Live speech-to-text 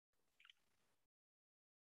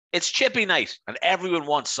It's chippy night and everyone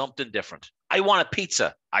wants something different. I want a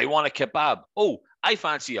pizza. I want a kebab. Oh, I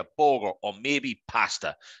fancy a burger or maybe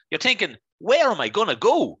pasta. You're thinking, where am I going to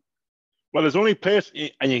go? Well, there's only a place,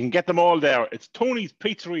 and you can get them all there. It's Tony's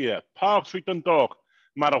Pizzeria, Park Street, Dundalk.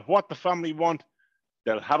 No matter what the family want,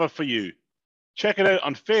 they'll have it for you. Check it out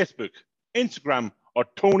on Facebook, Instagram, or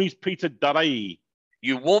tonyspizza.ie.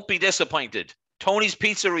 You won't be disappointed. Tony's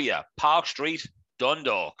Pizzeria, Park Street,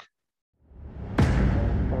 Dundalk.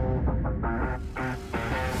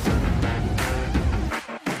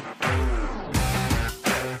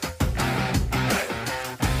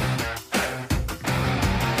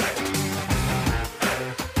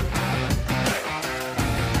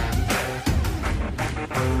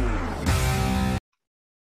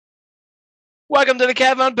 Welcome to the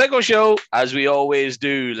Kevin and Pico Show. As we always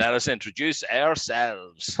do, let us introduce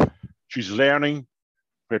ourselves. She's learning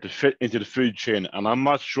where to fit into the food chain, and I'm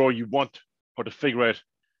not sure you want her to figure out.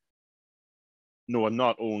 No, I'm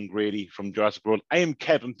not Owen Grady from Jurassic World. I am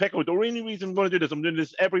Kevin Pico. The only reason I'm going to do this, I'm doing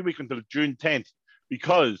this every week until June 10th,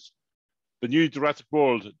 because the new Jurassic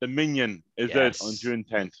World Dominion is out on June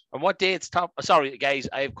 10th. And what date's Top? Sorry, guys,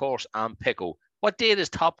 I of course am Pico. What date is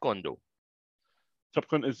Top Gun though? Top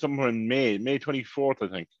Gun is somewhere in May 24th, I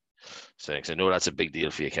think. Thanks. I know that's a big deal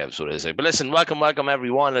for you, Kev. So it is. But listen, welcome,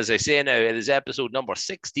 everyone. As I say now, it is episode number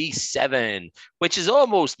 67, which is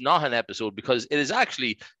almost not an episode because it is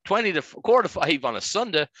actually 4:45 on a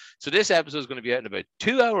Sunday. So this episode is going to be out in about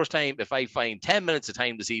 2 hours' time if I find 10 minutes of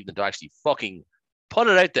time this evening to actually fucking put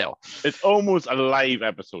it out there. It's almost a live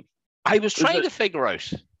episode. I was trying to figure out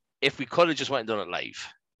if we could have just went and done it live.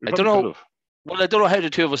 I don't know. Well, I don't know how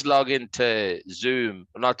the two of us log into Zoom,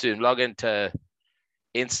 or not Zoom, log into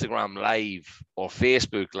Instagram Live or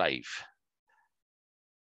Facebook Live.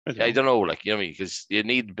 I don't know, like, you know what I mean? Because you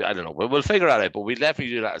need, I don't know. We'll figure that out, but we'll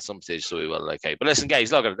definitely do that at some stage, so we will, okay. But listen,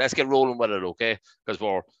 guys, look, let's get rolling with it, okay? Because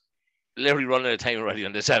we're literally running out of time already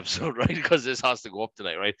on this episode, right? Because this has to go up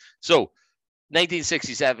tonight, right? So,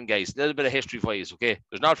 1967, guys, a little bit of history for you, okay?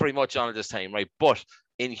 There's not very much on it this time, right? But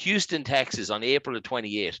in Houston, Texas, on April the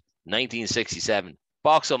 28th, 1967,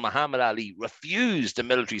 boxer Muhammad Ali refused the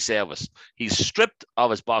military service. He's stripped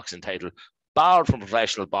of his boxing title, barred from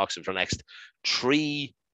professional boxing for the next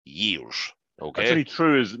 3 years. Okay. Actually, he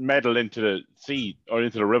threw his medal into the sea or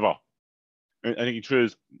into the river. I think he threw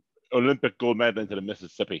his Olympic gold medal into the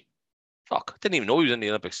Mississippi. Fuck, didn't even know he was in the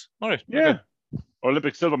Olympics. All right. Yeah. Okay.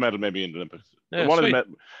 Olympic silver medal maybe in the Olympics. Yeah,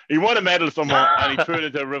 he won a medal somewhere and he threw it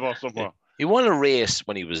into a river somewhere. He won a race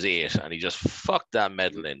when he was 8 and he just fucked that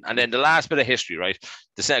medal in. And then the last bit of history, right?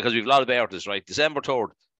 Because we've a lot about this, right? December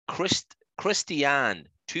 3rd, Christiane,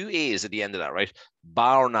 2 A's at the end of that, right?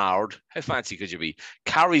 Barnard, how fancy could you be?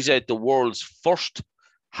 Carries out the world's first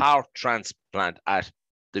heart transplant at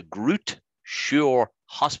the Groote Schuur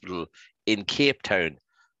Hospital in Cape Town,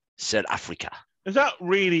 South Africa. Is that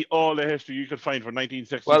really all the history you could find for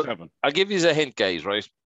 1967? Well, I'll give you a hint, guys, right?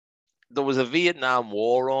 There was a Vietnam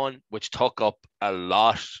War on, which took up a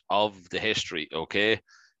lot of the history, okay?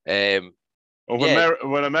 When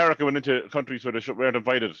America went into countries where they weren't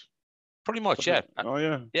invited. Pretty much, yeah. Oh,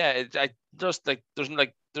 yeah. Yeah, there's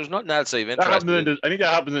nothing else I've interested in. I think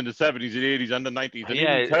that happened in the 70s, the 80s, and the 90s, and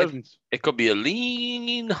even the 2000s. It could be a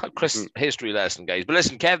lean history lesson, guys. But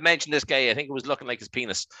listen, Kev mentioned this guy. I think it was looking like his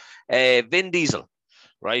penis. Vin Diesel,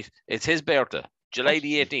 right? It's his birthday, July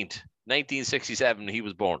the 18th. 1967, he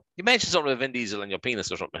was born. You mentioned something about Vin Diesel and your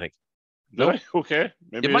penis or something, I think. No? Okay.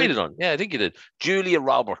 Maybe you might have done. Yeah, I think you did. Julia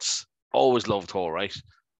Roberts, always loved her, right?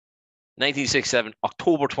 1967,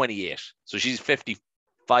 October 28th. So she's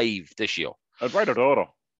 55 this year. I'd write her daughter.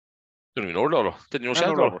 Don't even know her daughter. Didn't you know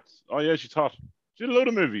Sara Roberts? Oh, yeah, she's hot. She did a load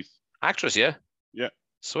of movies. Actress, yeah? Yeah.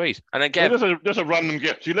 Sweet. And again, just a random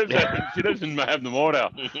gift. She lives in Having the Moor.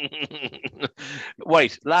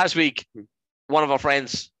 Wait, last week, one of our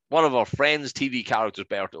friends' TV characters'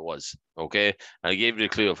 birthday was, okay? And I gave you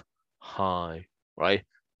the clue of hi, right?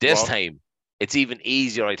 This time, it's even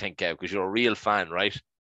easier, I think, Kev, because you're a real fan, right?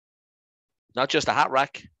 Not just a hat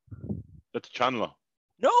rack. That's Chandler.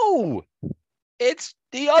 No! It's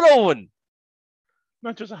the other one.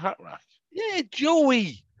 Not just a hat rack. Yeah,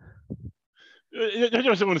 Joey. I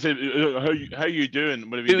just want to say, how you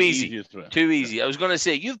doing? Too easy. Too easy. I was going to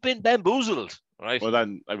say, you've been bamboozled. Right. Well,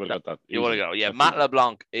 then I would have got that. You want to go? Yeah. Matt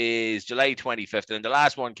LeBlanc is July 25th. And the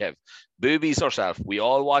last one, Kev, Boobies herself. We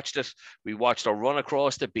all watched it. We watched her run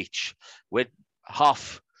across the beach with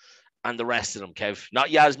Hoff and the rest of them, Kev. Not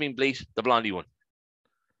Yasmin Bleat, the blondie one.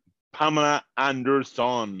 Pamela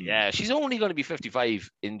Anderson. Yeah, she's only going to be 55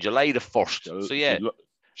 in July the 1st. So, yeah.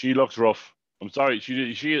 She looks rough. I'm sorry.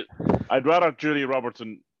 I'd rather Julia Roberts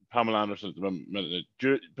than Pamela Anderson at the moment.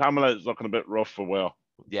 Pamela is looking a bit rough for well.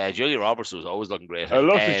 Yeah, Julia Roberts was always looking great. I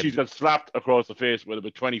love that she's got slapped across the face with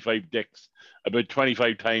about 25 dicks, about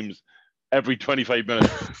 25 times every 25 minutes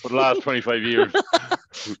for the last 25 years.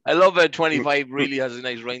 I love how 25 really has a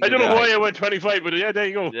nice ring. I don't know why I went 25, but yeah, there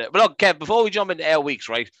you go. Yeah. But look, Kev, before we jump into our weeks,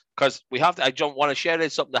 right? Because we have to, want to share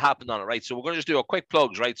out something that happened on it, right? So we're going to just do a quick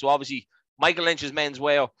plugs, right? So obviously, Michael Lynch's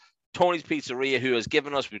Menswear, Tony's Pizzeria, who has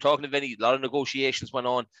given us, we were talking to Vinny, a lot of negotiations went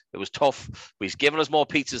on. It was tough. But he's given us more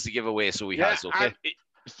pizzas to give away, so he has, okay? He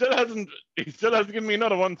still hasn't given me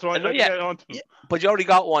another one, so I can get on to him. But you already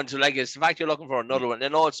got one, so like it's the fact you're looking for another one.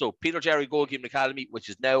 And also Peter Cherry Goalkeeping Academy, which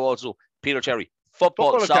is now also Peter Cherry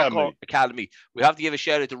Football Soccer Academy. We have to give a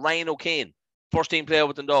shout out to Ryan O'Kane, first team player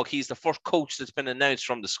with the dog. He's the first coach that's been announced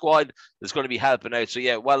from the squad that's going to be helping out. So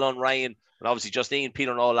yeah, well on Ryan, and obviously Justine,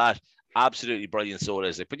 Peter, and all that. Absolutely brilliant. So it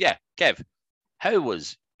is. But yeah, Kev, how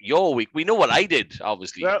was your week? We know what I did,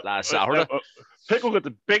 obviously, last Saturday. Pico got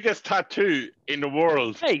the biggest tattoo in the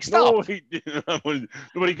world. Hey, stop. No,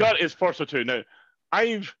 he got his first tattoo. Now,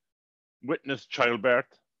 I've witnessed childbirth.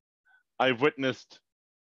 I've witnessed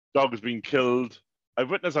dogs being killed. I've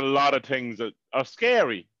witnessed a lot of things that are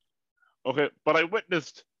scary. Okay, but I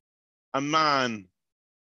witnessed a man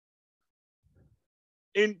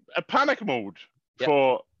in a panic mode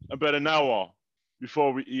for about an hour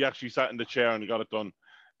before he actually sat in the chair and got it done.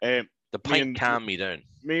 The pint calmed me down.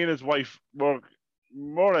 Me and his wife were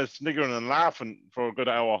more or less sniggering and laughing for a good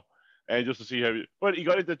hour, just to see how. But he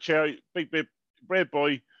got into the chair, big, brave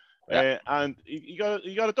boy, and he got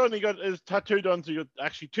it done. He got his tattoo done. So you got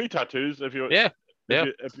actually 2 tattoos if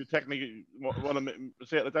you technically want to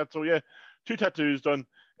say it like that. So yeah, 2 tattoos done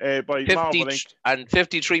by Marvel Inc. And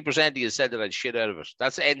 53% he has said that I'd shit out of it.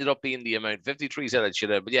 That's ended up being the amount. 53 said I'd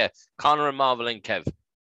shit out. But yeah, Connor and Marvel Inc. Kev,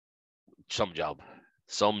 some job.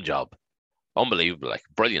 Unbelievable, like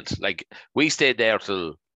brilliant. Like we stayed there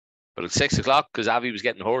till about 6 o'clock because Avi was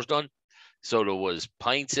getting hers done. So there was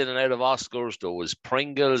pints in and out of Oscars. There was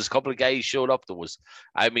Pringles. A couple of guys showed up. That was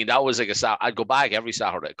like I'd go back every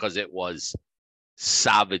Saturday because it was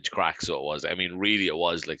savage crack. So it was. I mean, really, it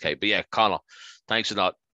was like. Hey, but yeah, Connor, thanks for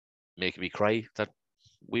not making me cry. That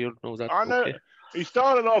weird? No, that. Okay. He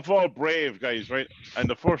started off all brave, guys, right? And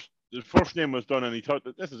the first name was done, and he thought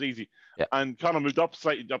that this is easy. Yeah. And Connor moved up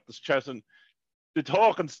slightly up the chest, and the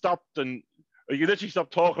talking stopped, and you literally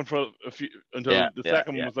stopped talking for a few until the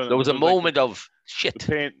second one was done. There was a moment of shit.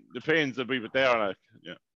 The pains that we were there, like,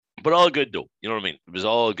 But all good though. You know what I mean? It was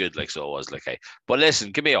all good, like so it was. Like, hey. But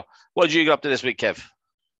listen, come here. What did you get up to this week, Kev?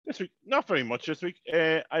 This week, not very much. This week, we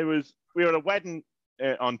were at a wedding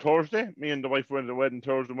on Thursday. Me and the wife went to the wedding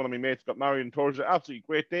Thursday. One of my mates got married on Thursday. Absolutely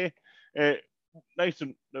great day. Nice,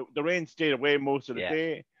 and the rain stayed away most of the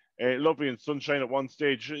day. Lovely and sunshine at one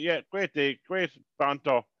stage. Yeah, great day, great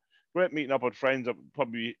banter, great meeting up with friends.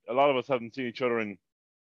 Probably a lot of us haven't seen each other in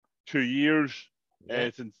 2 years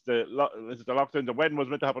since the lockdown. The wedding was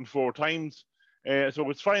meant to happen 4 times, so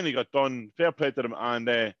it's finally got done. Fair play to them,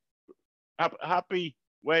 and happy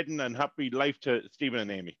wedding and happy life to Stephen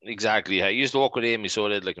and Amy. Exactly. I used to work with Amy, so I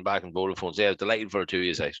did looking back in Vodafone. Yeah, I was delighted for her 2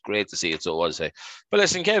 years. It's great to see it, so it was. But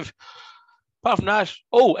listen, Kev. Apart from that,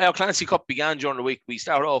 our Clancy Cup began during the week. We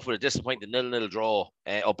started off with a disappointing 0-0 draw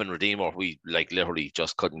up in Redeemer. We literally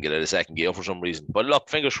just couldn't get out of second gear for some reason. But look,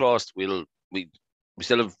 fingers crossed. We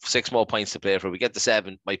still have 6 more points to play for. If we get to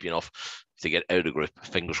 7, might be enough to get out of group.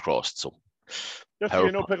 Fingers crossed. So, just so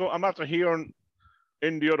you know, Pico, I'm after hearing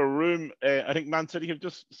in the other room. I think Man City have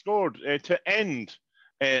just scored to end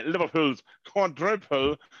Liverpool's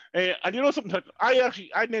quadruple. And you know something?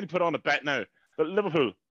 I nearly put on a bet now that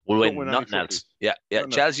Liverpool will win nothing else. Yeah.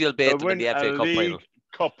 Chelsea will beat them in the FA Cup final.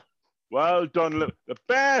 Cup. Well done, the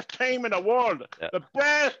best team in the world. Yeah. The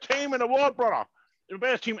best team in the world, brother. The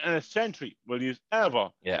best team in a century will use ever.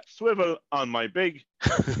 Yeah. Swivel on my big.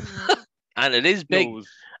 And it is big. Nose.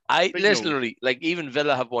 Literally, like even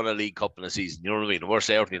Villa have won a League Cup in a season. You know what I mean? We're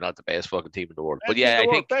certainly not the best fucking team in the world. But yeah,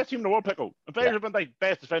 I think best team in the world, Pico. If I have been like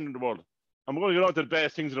best defender in the world, I'm going to get on to the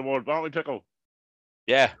best things in the world, aren't we, Pico?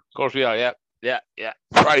 Yeah, of course we are. Yeah.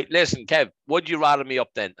 Right, listen, Kev, would you rather me up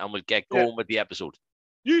then, and we'll get going with the episode?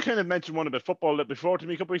 You kind of mentioned one about football before to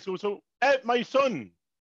me a couple weeks ago. So, my son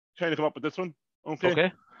trying to come up with this one.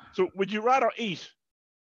 Okay. So, would you rather eat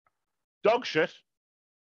dog shit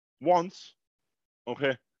once, or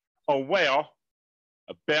wear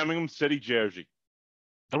a Birmingham City jersey?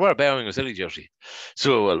 I wear a Birmingham City jersey.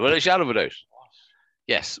 So, well, I shadow it out.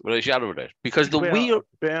 Yes, well, I shadow it out. Because the weird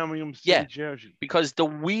Birmingham City jersey. Because the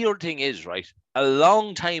weird thing is, right, a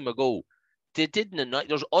long time ago, they didn't.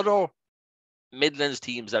 There's other Midlands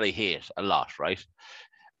teams that I hate a lot, right?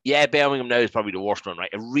 Yeah, Birmingham now is probably the worst one, right?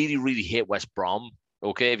 I really, really hate West Brom.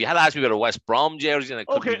 Okay, if you had asked me about a West Brom jersey, and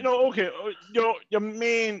your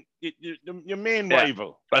main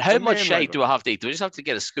rival. But how much shite do I have to eat? Do I just have to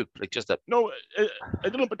get a scoop, like just a? No, a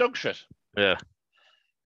little bit dog shit. Yeah,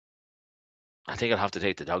 I think I'd have to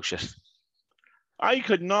take the dog shit. I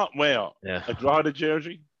could not wear a Drogheda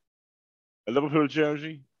jersey, a Liverpool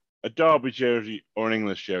jersey, a Derby jersey, or an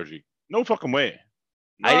English jersey. No fucking way.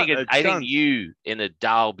 I think you in a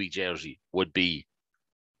Derby jersey would be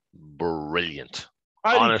brilliant.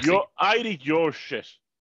 I'd eat your shit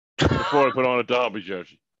before I put on a Derby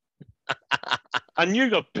jersey. And you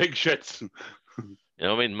got big shits. You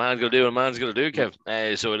know what I mean? Man's gonna do what man's gonna do, Kev.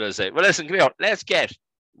 So it is. Well, listen, come here. Let's get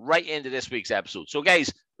right into this week's episode. So,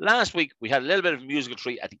 guys, last week we had a little bit of a musical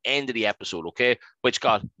treat at the end of the episode, okay, which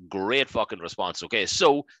got great fucking response. Okay,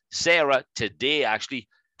 so Sarah today actually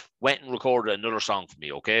went and recorded another song for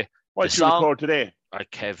me. Okay, what did you record today?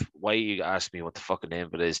 Kev, why you ask me what the fucking name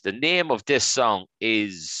of it is? The name of this song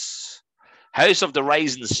is House of the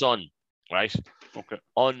Rising Sun, right? Okay.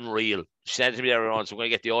 Unreal. She sent it to me earlier on, so I'm going to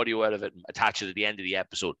get the audio out of it and attach it at the end of the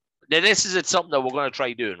episode. Now, this is something that we're going to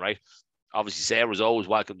try doing, right? Obviously, Sarah's always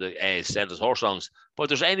welcome to send us her songs, but if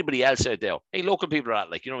there's anybody else out there, hey, local people are at,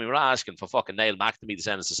 like, you know what I mean? We're not asking for fucking Niall McNamee to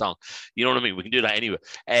send us a song. You know what I mean? We can do that anyway.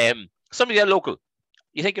 Somebody that local.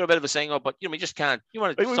 You think you're a bit of a singer, but you know, we just can't. You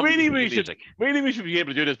want to we should be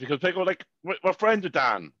able to do this because people like we're friends with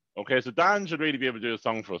Dan. Okay, so Dan should really be able to do a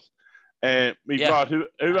song for us. Brought who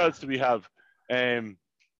else do we have?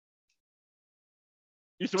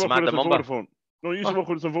 Used to work with us on Vodafone. No, used to work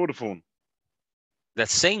with us on Vodafone. That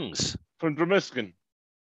sings from Dromiskin.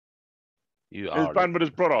 His band with his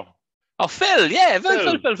brother. Oh, Phil, yeah,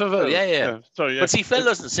 Phil. Yeah. Sorry, But see, Phil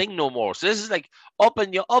doesn't sing no more. So this is like up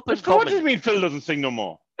and coming. What does it mean Phil doesn't sing no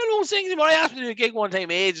more? Phil don't sing anymore. I asked him to do a gig one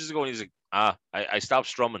time ages ago, and he's like, I stopped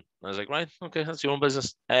strumming. And I was like, right, okay, that's your own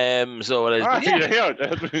business. So it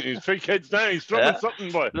is. He's 3 kids now. He's strumming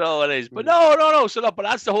something, boy. No, it is. But no. So look, but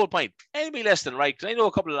that's the whole point. Anybody listening, right? Because I know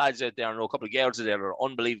a couple of lads out there, I know a couple of girls out there that are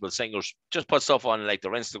unbelievable singers. Just put stuff on like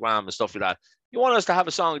their Instagram and stuff like that. You want us to have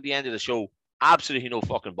a song at the end of the show? Absolutely no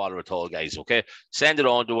fucking bother at all, guys, okay? Send it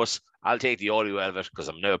on to us. I'll take the audio out of it because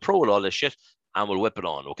I'm now a pro with all this shit, and we'll whip it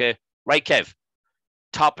on, okay? Right, Kev.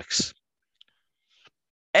 Topics.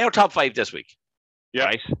 Our top 5 this week,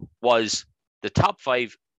 right, was the top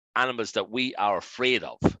 5 animals that we are afraid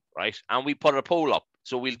of, right? And we put a poll up.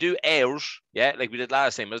 So we'll do ours, like we did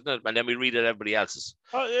last time, isn't it? And then we read out everybody else's.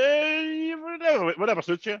 Whatever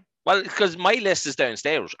suits you. Well, because my list is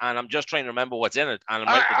downstairs, and I'm just trying to remember what's in it. And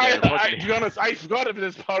to be honest, I forgot it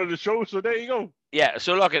was part of the show, so there you go. Yeah,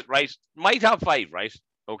 so look at, right, my top 5, right?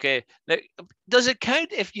 Okay. Now, does it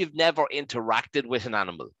count if you've never interacted with an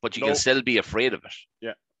animal, but you can still be afraid of it?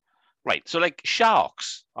 Yeah. Right. So, like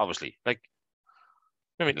sharks, obviously, like,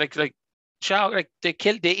 I mean, like shark, like they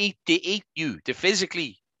eat you, they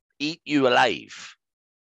physically eat you alive.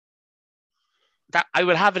 That I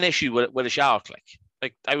would have an issue with a shark,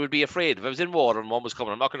 like I would be afraid if I was in water and one was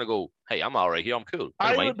coming. I'm not going to go, hey, I'm all right here, I'm cool.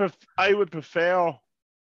 I would prefer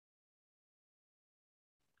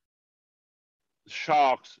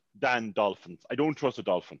sharks than dolphins. I don't trust a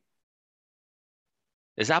dolphin.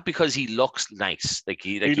 Is that because he looks nice? Like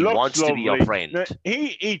he wants lovely. To be your friend. Now,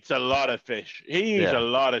 he eats a lot of fish. He eats a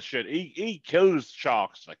lot of shit. He kills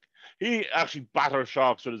sharks. Like he actually batters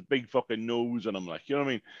sharks with his big fucking nose on him. Like, you know what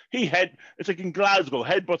I mean? It's like in Glasgow,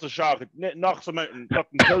 headbutts a shark, it knocks him out and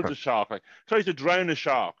fucking kills the shark. Like tries to drown a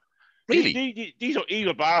shark. Really? These are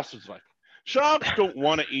evil bastards. Like sharks don't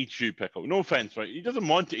want to eat you, Pico. No offense, right? He doesn't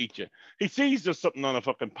want to eat you. He sees there's something on a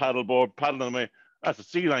fucking paddleboard, paddling away. That's a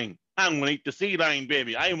sea lion. I'm gonna eat the sea lion,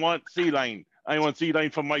 baby. I want sea lion. I want sea lion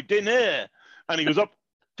for my dinner. And he goes up,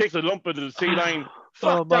 takes a lump of the sea lion.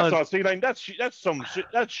 Fuck, that's not sea lion. That's some shit.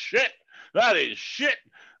 That's shit. That is shit.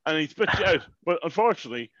 And he spits you out. But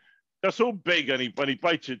unfortunately, they're so big, and when he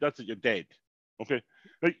bites you, that's it. You're dead. Okay.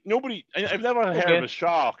 Like I've never heard of a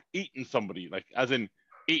shark eating somebody, like as in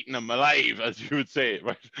eating them alive, as you would say,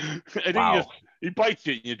 right? I think he bites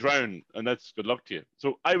you and you drown, and that's good luck to you.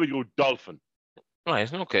 So I would go dolphin.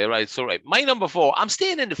 Right. Okay. Right. So right. My number 4. I'm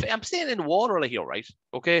staying in the water here. Right.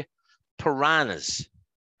 Okay. Piranhas.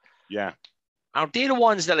 Yeah. Are they the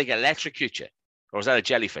ones that like electrocute you, or is that a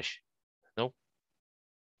jellyfish? No.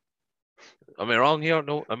 Am I wrong here?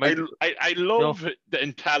 No. I love the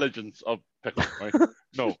intelligence of Pickle. Right?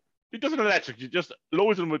 No, it doesn't electrocute. Just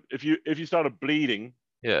loads of them. If you started bleeding.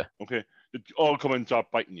 Yeah. Okay. It all come and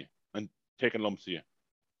start biting you and taking lumps of you.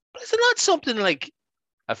 But is it not something like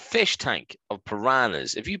a fish tank of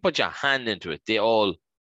piranhas? If you put your hand into it, they all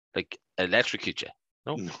like electrocute you.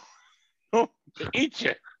 No, no, they eat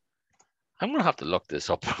you. I'm gonna have to look this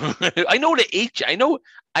up. I know the H. I know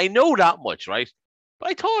that much, right? But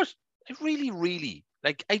I thought I really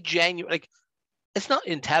like. I genuinely like. It's not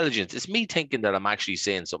intelligence. It's me thinking that I'm actually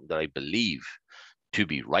saying something that I believe to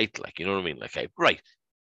be right. Like, you know what I mean? Like, right.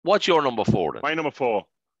 What's your number 4 then? My number 4,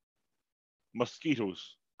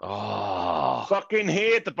 mosquitoes. Oh, Fucking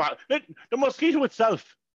hate the mosquito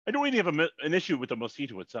itself. I don't really have an issue with the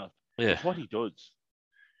mosquito itself. yeah. It's what he does.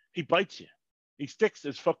 He bites you. He sticks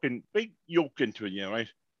his fucking big yolk into you, right?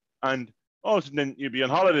 And all of a sudden, you'll be on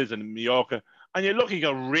holidays in Mallorca, and you're looking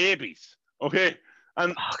at rabies, okay?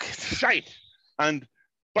 And shite, and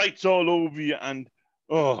bites all over you, and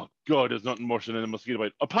oh god, there's nothing worse than a mosquito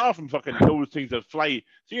bite. Apart from fucking those things that fly.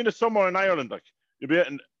 See, in the summer in Ireland, like you'll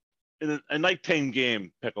be in a nighttime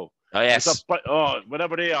game, Pickle. Oh yes.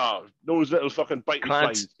 Whatever they are, those little fucking biting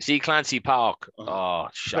flies. See Clancy Park. Oh,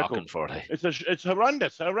 shocking for it. It's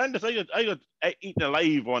horrendous. I got eaten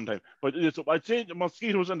alive one time. But I'd say the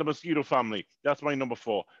mosquitoes and the mosquito family. That's my number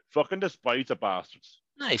 4. Fucking despise the bastards.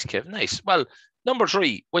 Nice, Kev. Nice. Well, number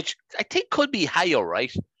 3, which I think could be higher,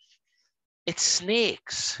 right? It's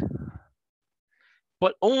snakes,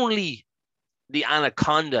 but only the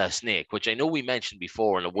anaconda snake, which I know we mentioned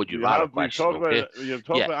before in the Would You Rather question. You've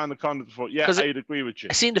talked about anaconda before. Yeah, I'd agree with you.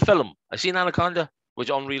 I seen the film. I seen Anaconda, which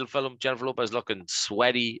unreal film. Jennifer Lopez looking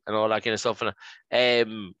sweaty and all that kind of stuff.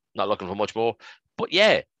 And not looking for much more. But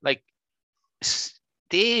yeah, like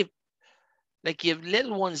they, like you have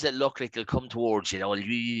little ones that look like they'll come towards you, all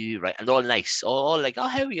right, and all nice, all like, oh,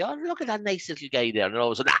 how are you? Oh, look at that nice little guy there, and all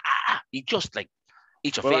of a sudden, he just like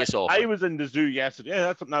eat your face off. I was in the zoo yesterday. Yeah,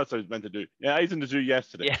 that's something else I was meant to do. Yeah, I was in the zoo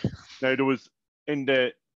yesterday. Yeah. Now there was in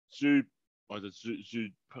the zoo, or the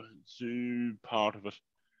zoo part of it.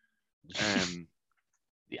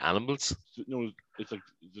 The animals. No, it's like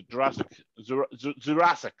the Jurassic. So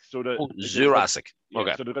the Jurassic.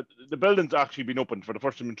 Okay. So the building's actually been opened for the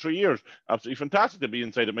first time in 3 years. Absolutely fantastic to be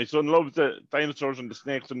inside it. My son loves the dinosaurs and the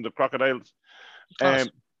snakes and the crocodiles.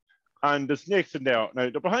 And the snakes in there. Now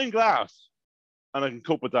they're behind glass, and I can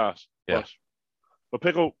cope with that. Yeah. But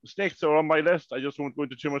Pico, snakes are on my list. I just won't go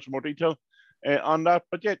into too much more detail on that.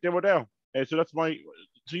 But yeah, they were there. So that's my.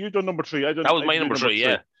 So you done number 3. That was my number 3.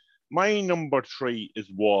 Yeah. My number 3 is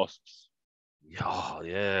wasps. Oh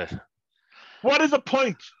yeah. What is the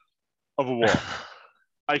point of a wasp?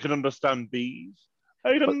 I can understand bees.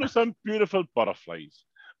 I can understand beautiful butterflies.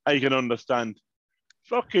 I can understand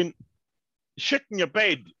fucking shit in your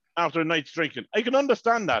bed after a night's drinking. I can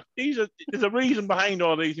understand that. There's a reason behind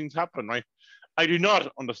all these things happen, right? I do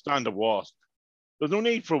not understand a wasp. There's no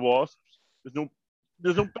need for wasps. There's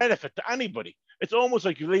no benefit to anybody. It's almost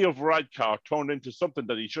like Leo Varadkar turned into something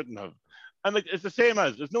that he shouldn't have. And like, it's the same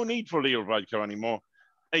as there's no need for Leo Varadkar anymore.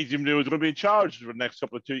 He's going to be in charge for the next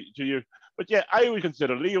couple of 2 years. But yeah, I would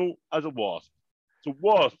consider Leo as a wasp. So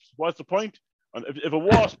wasps, what's the point? And if a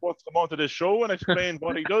wasp wants to come onto this show and explain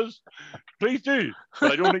what he does, please do.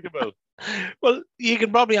 But I don't think it will. Well, you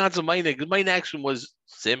can probably answer mine because my next one was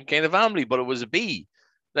same kind of family, but it was a bee.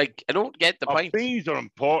 Like, I don't get the point. Bees are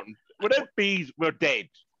important. Without bees, we're dead.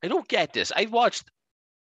 I don't get this. I watched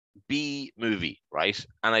bee movie, right?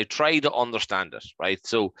 And I try to understand it, right?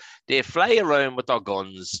 So they fly around with their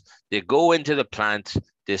guns, they go into the plant,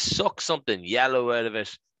 they suck something yellow out of it,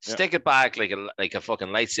 stick it back like a fucking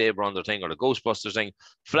lightsaber on their thing or the Ghostbusters thing,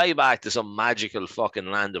 fly back to some magical fucking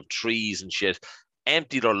land of trees and shit,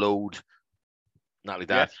 empty their load, not like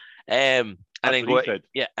that. And then go, and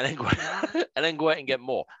then go, and then go out and get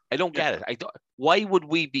more. I don't get it. I don't. Why would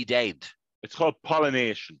we be dead? It's called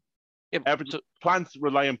pollination. Yeah, plants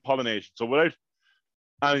rely on pollination. So without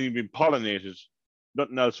anything being pollinated,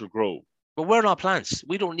 nothing else will grow. But we're not plants.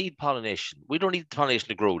 We don't need pollination. We don't need pollination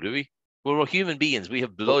to grow, do we? We're human beings. We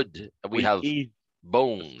have blood. We have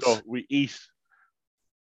bones. So we eat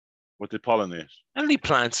what they pollinate. I don't need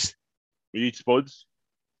plants. We eat spuds.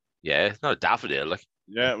 Yeah, it's not a daffodil. Like.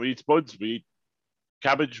 Yeah, we eat spuds. We eat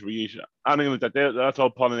cabbage. We eat anything like that. That's all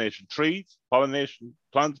pollination. Trees, pollination.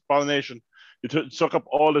 Plants, pollination. You suck up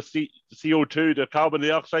all the CO2, the carbon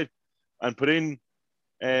dioxide, and put in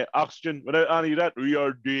oxygen. Without any of that, we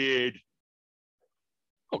are dead.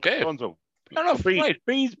 Okay. So,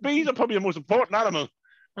 bees are probably the most important animal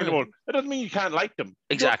in the world. That doesn't mean you can't like them.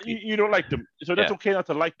 Exactly. You don't like them. So that's okay not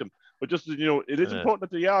to like them. But just, it is important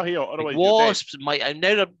that they are here. Otherwise, wasps might, and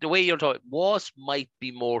now the way you're talking, wasps might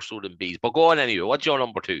be more so than bees. But go on anyway. What's your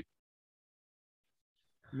number 2?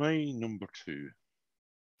 My number 2.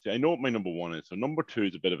 See, I know what my number 1 is. So number 2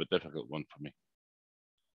 is a bit of a difficult one for me.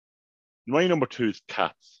 My number 2 is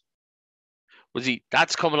cats.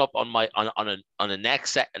 That's coming up on my on a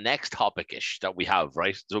next topic-ish that we have,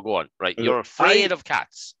 right? So go on, right? You're afraid of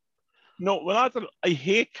cats. No, well, I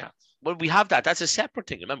hate cats. Well, we have that. That's a separate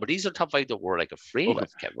thing. Remember, these are top 5 that we're like afraid of,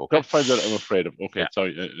 Kevin. Okay? Top 5 that I'm afraid of. Okay,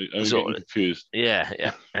 sorry, I'm getting confused.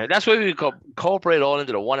 Yeah. That's why we incorporate all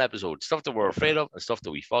into the one episode. Stuff that we're afraid of and stuff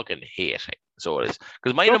that we fucking hate. So it is.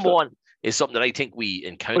 Because my number one is something that I think we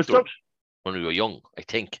encountered when we were young, I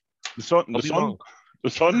think. The sun? The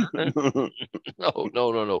sun?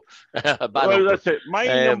 No. Well, that's it. My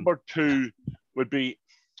number 2 would be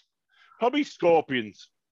probably scorpions.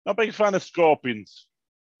 Not a big fan of scorpions.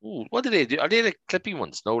 Ooh, what do they do? Are they the clippy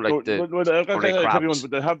ones? No, like the clippy ones, but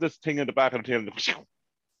they have this thing in the back of the tail.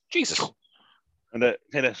 Jesus. And they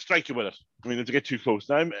kind of strike you with it. I mean, to get too close.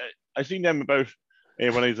 Now, I seen them about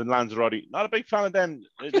when I was in Lanzarote. Not a big fan of them.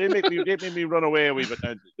 They make me run away a wee bit.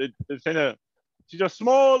 They're kind of, they're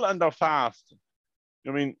small and they're fast.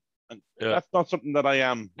 I mean, that's not something that I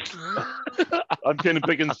am. I'm kind of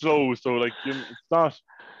big and slow, so like it's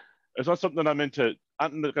not something I'm into.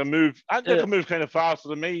 And they can move kind of faster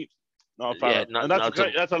than me. Not a fan. And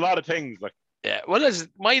that's a lot of things. Like, yeah. Well, as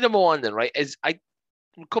my number one then, right? Is I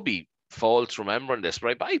could be false remembering this,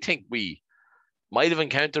 right? But I think we might have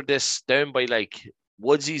encountered this down by like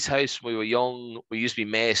Woodsy's house when we were young. We used to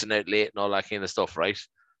be macing out late and all that kind of stuff, right?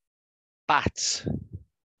 Bats.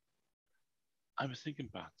 I was thinking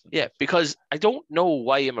bats. Yeah, because I don't know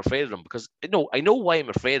why I'm afraid of them. Because I know why I'm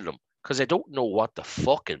afraid of them. Because I don't know what the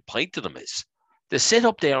fucking point of them is. They sit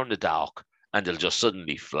up there in the dark and they'll just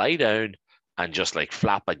suddenly fly down and just like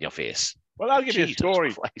flap on your face. Well, I'll give you a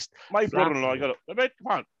story. Christ. My brother-in-law,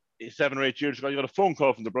 about 7 or 8 years ago, I got a phone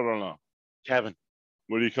call from the brother-in-law. Kevin,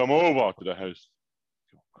 will you come over to the house?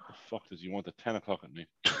 What the fuck does he want at 10 o'clock at night?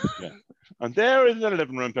 Yeah. And there in the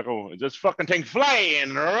living room, Pico, this fucking thing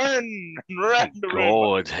flying around the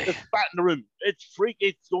room. It's fat in the room. It's freaky.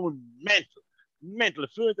 It's going mental. It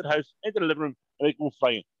flew into the house, into the living room, and it goes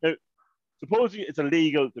flying. Now, supposedly it's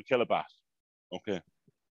illegal to kill a bat. Okay.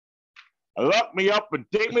 Lock me up and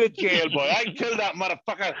take me to jail, boy. I killed that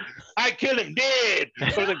motherfucker. I killed him dead. So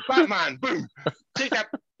I was like, Batman, boom. Take that.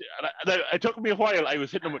 It took me a while. I was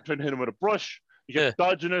trying to hit him with a brush. He kept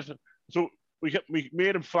dodging it. So we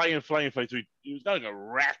made him flying. So he was not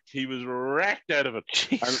wrecked. He was wrecked out of it.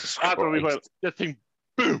 Jesus and after Christ. this thing,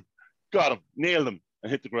 boom, got him, nailed him,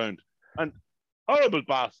 and hit the ground. And horrible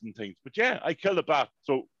bats and things. But yeah, I killed a bat.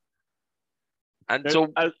 So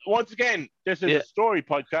once again, this is a story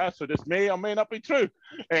podcast, so this may or may not be true,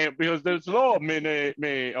 because there's law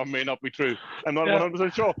may or may not be true. I'm not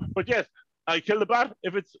 100% sure, but yes, I killed a bat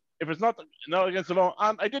if it's not against the law,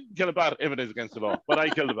 and I didn't kill a bat if it is against the law, but I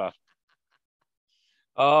killed a bat.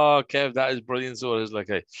 Oh, Kev, that is brilliant. So it is like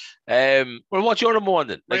well, what's your number one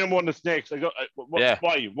then? My number one is snakes. Why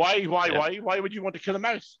would you want to kill a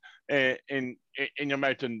mouse in your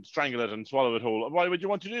mouth and strangle it and swallow it whole? Why would you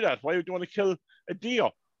want to do that? Why would you want to kill a deer?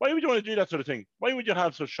 Why would you want to do that sort of thing? Why would you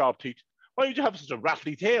have such sharp teeth? Why would you have such a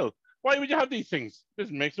rattly tail? Why would you have these things?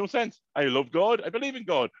 This makes no sense. I love God. I believe in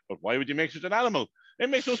God. But why would you make such an animal? It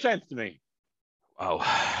makes no sense to me. Wow.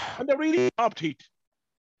 And they're really sharp teeth.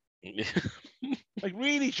 Like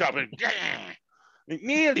really sharp. Like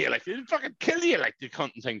nail you, like they fucking kill you, like the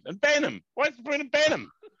cunt and things. And venom. What's the point of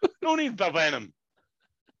venom? No need for venom.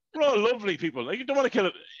 We're all lovely people. Like you don't want to kill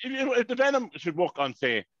it. If the venom should work on,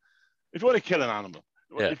 say, if you want to kill an animal,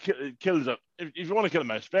 it kills it. If you want to kill a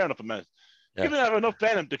mouse, fair enough, a mouse. Yeah. If you have enough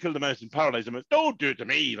venom to kill the mouse and paralyze the mouse, don't do it to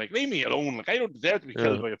me. Like leave me alone. Like I don't deserve to be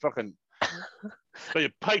killed by a fucking by a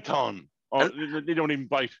python. Or they don't even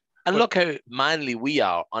bite. And look how manly we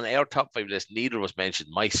are. On our top 5 list, neither of us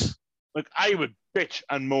mentioned mice. Like I would bitch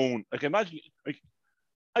and moan. Like imagine, like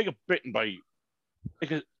I got bitten by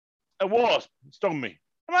like a wasp stung me.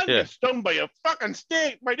 Imagine getting stung by a fucking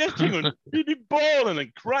snake by this thing, and you'd be bawling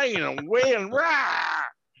and crying and wailing. Rah!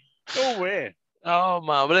 No way. Oh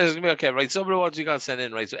man, but it's gonna be okay, right? Some of the ones you got sent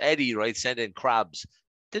in, right? So Eddie, right, sent in crabs.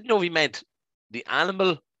 Didn't know if he meant the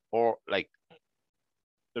animal or like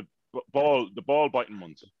the ball biting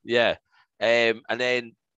ones. Yeah. And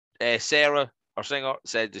then Sarah, our singer,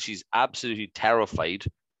 said that she's absolutely terrified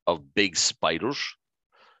of big spiders.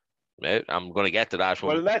 Right? I'm going to get to that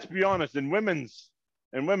one. Well, let's be honest. In women,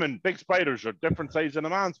 big spiders are different size than a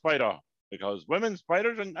man spider, because women's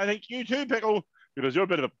spiders, and I think you too, Pickle, because you're a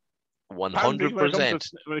bit of a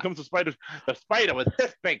 100%. When it comes to spiders, the spider was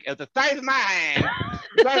this big. It's the size of my hand.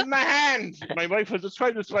 The size of my hand. My wife has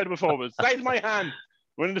described the spider before, but the size of my hand.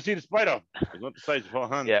 When to see the spider? It's not the size of her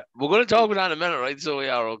hand. Yeah, we're going to talk about that in a minute, right? So we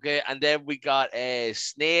are, okay? And then we got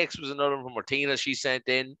snakes was another one from Martina. She sent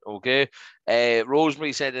in, okay?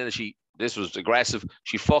 Rosemary sent in, this was aggressive.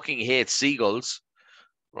 She fucking hates seagulls.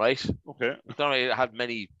 right? Okay. I don't really have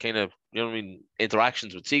many kind of,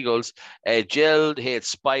 interactions with seagulls. Jill hates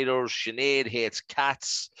spiders. Sinead hates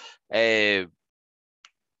cats. One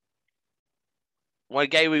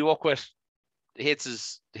guy we work with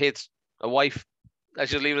hates a wife. I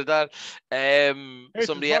should leave it at that.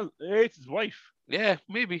 Hates his wife. Yeah,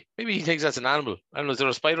 maybe he thinks that's an animal. I don't know. Is there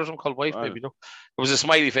a spider or something called wife? Maybe no. It was a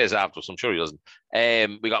smiley face after, so I'm sure he doesn't.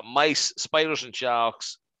 We got mice, spiders and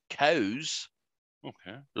sharks, cows.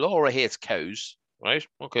 Okay. Laura hates cows, right?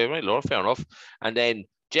 Okay, right, Laura, fair enough. And then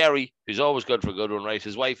Jerry, who's always good for a good one, right?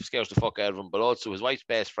 His wife scares the fuck out of him, but also his wife's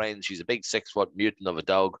best friend. She's a big 6-foot mutant of a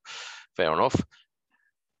dog. Fair enough.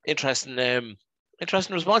 Interesting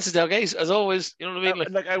responses there, guys. As always, you know what I mean?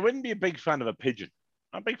 Like I wouldn't be a big fan of a pigeon.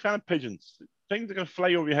 I'm a big fan of pigeons. Things that can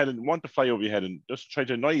fly over your head and want to fly over your head and just try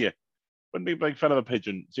to annoy you. Wouldn't be a big fan of a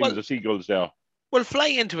pigeon, seeing as the seagulls there. We'll fly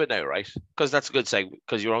into it now, right? Because that's a good segue,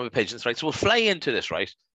 because you're on with pigeons, right? So we'll fly into this,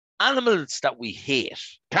 right? Animals that we hate.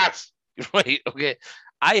 Cats. Right, okay.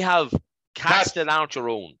 I have cats that aren't your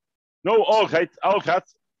own. No, all cats.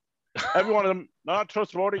 Every one of them, not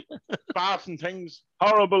trustworthy, farting things,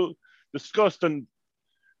 horrible, disgusting.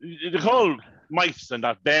 They call mice and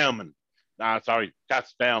that vermin.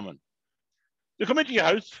 Cats vermin. They come into your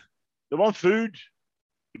house, they want food,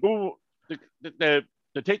 they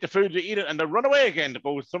take the food, they eat it, and they run away again to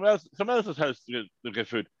go to someone else's house to get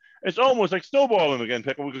food. It's almost like snowballing again,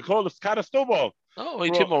 Pico. We could call this cat a snowball. Oh,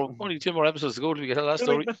 only two more episodes to go to get that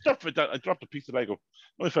story. Let's stop with that. I dropped a piece of Lego.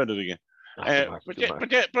 Let me find it again.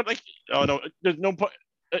 But like, oh no, there's no point.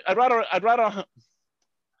 I'd rather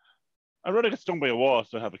get stung by a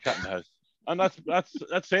wasp than have a cat in the house. And that's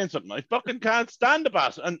saying something. I fucking can't stand the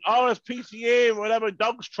bass. And RSPCA, whatever,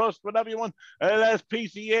 Dogs Trust, whatever you want,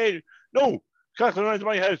 LSPCA. No, cat around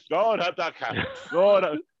my house. God help that cat.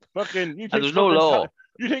 God, fucking. You think there's no law.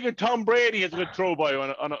 You think Tom Brady is a good throw boy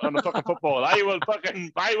on a fucking football? I will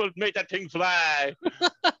make that thing fly.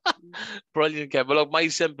 Brilliant, Kev. But look,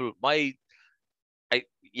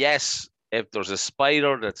 yes, if there's a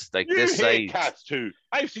spider that's like this size. You hate cats too.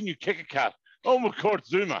 I've seen you kick a cat. Oh, with Kurt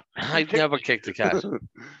Zuma. I've never kicked a cat.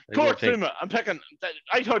 Kurt Zuma. I'm picking.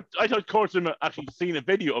 I thought Kurt Zuma actually seen a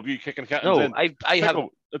video of you kicking a cat. No, I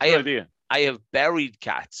have buried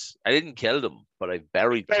cats. I didn't kill them, but I've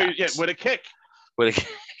buried cats. Yeah, with a kick.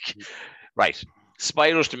 Right.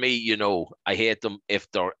 Spiders, to me, I hate them.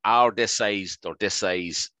 If they are this size, they're this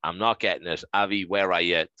size. I'm not getting it. Avi, where are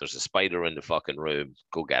you? There's a spider in the fucking room.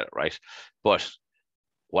 Go get it, right? But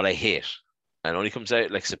what I hate, and it only comes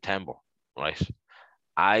out like September, right?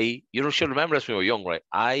 You should remember this when we were young, right?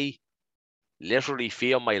 I literally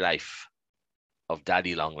fear my life of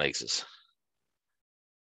daddy long legs.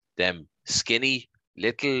 Them skinny,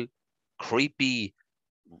 little, creepy,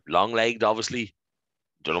 long-legged, obviously.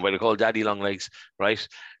 Don't know why they call daddy long legs, right?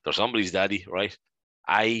 They're somebody's daddy, right?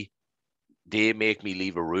 They make me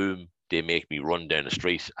leave a room. They make me run down the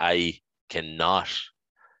street. I cannot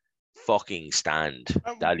fucking stand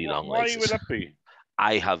daddy long legs. Why would that be?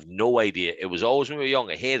 I have no idea. It was always when we were young.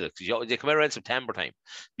 I hated it because they come out around September time,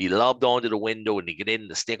 be lobbed onto the window and they get in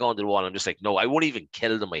and stick onto the wall. I'm just like, no, I won't even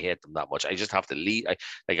kill them. I hate them that much. I just have to leave.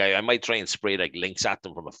 I might try and spray like links at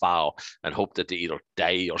them from afar and hope that they either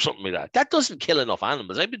die or something like that. That doesn't kill enough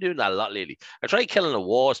animals. I've been doing that a lot lately. I tried killing a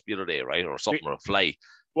wasp the other day, right, or something, or a fly.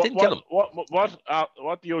 Didn't kill them.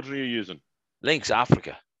 What deodorant are you using? Lynx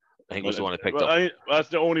Africa, I think was the one I picked up. That's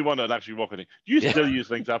the only one that actually worked. You still use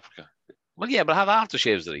Lynx Africa? Well, yeah, but I have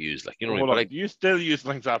aftershaves that I use, like, do you still use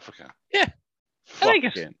Lynx Africa? Yeah, I like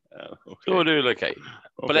it. Okay. So I do, okay.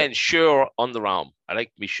 But then Sure Underarm. I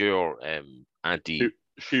like me Sure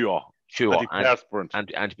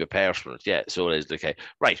antiperspirant. Yeah, so it is okay.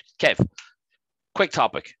 Right, Kev. Quick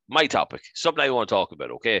topic, my topic, something I want to talk about.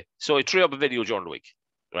 Okay, so I threw up a video during the week,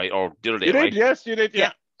 right, or the other day. You did, yes, you did,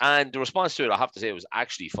 yeah. And the response to it, I have to say, was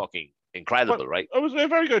actually fucking incredible, right? It was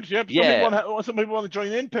very good. Yeah. Some people want to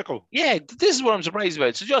join in, Pickle. Yeah, this is what I'm surprised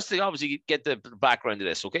about. So just to obviously get the background of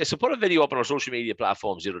this, okay? So put a video up on our social media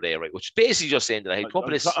platforms the other day, right? Which is basically just saying that, hey,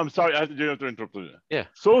 I'm sorry, I have to interrupt you. Yeah.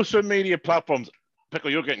 Social media platforms. Pickle,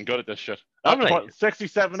 you're getting good at this shit.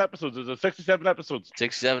 67 episodes. Is it 67 episodes?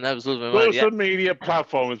 67 episodes. Social media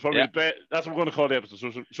platform is probably that's what we're going to call the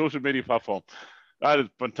episode. Social media platform. That is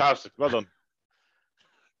fantastic. Well done.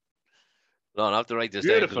 No, I have to write this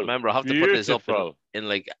down. Remember, I have to put this up in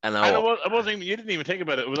like an hour. You didn't even think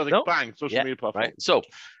about it. It was like bang, social media platform. Right. So,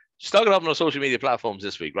 stuck it up on our social media platforms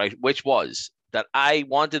this week, right? Which was that I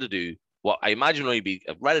wanted to do what I imagine would be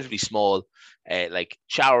a relatively small, like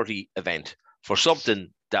charity event for something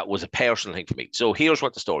that was a personal thing for me. So here's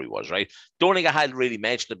what the story was, right? Don't think I had really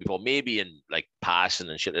mentioned it before. Maybe in like passing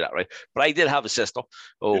and shit like that, right? But I did have a sister.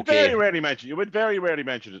 Okay. You very rarely mention. You would very rarely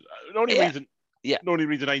mention it. The only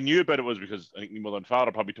reason I knew about it was because I think my mother and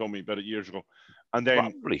father probably told me about it years ago, and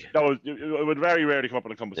then it would very rarely come up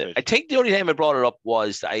in a conversation. I think the only time I brought it up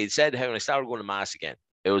was that I had said how when I started going to mass again,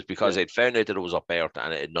 it was because I'd found out that it was up there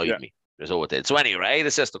and it annoyed me. That's all it did. So anyway, I had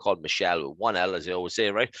a sister called Michelle with one L, as I always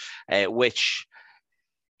say, right? Which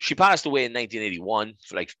she passed away in 1981,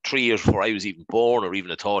 for like 3 years before I was even born or even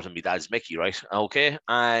a thought of my dad's Mickey, right? Okay,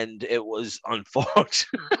 and it was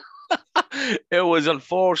unfortunate. It was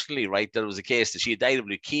unfortunately right that it was a case that she had died of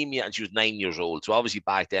leukemia and she was 9 years old. So obviously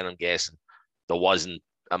back then, I'm guessing there wasn't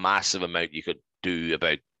a massive amount you could do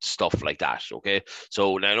about stuff like that. Okay,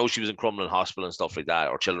 so now I know she was in Crumlin Hospital and stuff like that,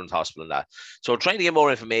 or Children's Hospital and that. So trying to get more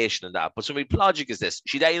information on that. But so my logic is this: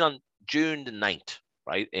 she died on June the 9th,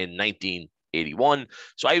 right, in 1981.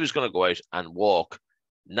 So I was going to go out and walk.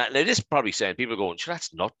 Now this is probably saying people are going, sure,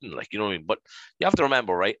 that's nothing, like, you know what I mean? But you have to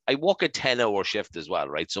remember, right? I walk a 10-hour shift as well,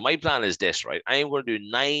 right? So my plan is this, right? I am going to do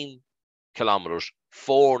 9 kilometers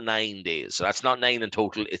for 9 days. So that's not 9 in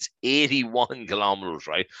total. It's 81 kilometers,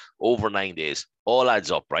 right? Over 9 days. All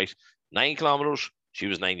adds up, right? 9 kilometers. She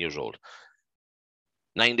was 9 years old.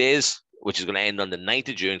 9 days, which is going to end on the 9th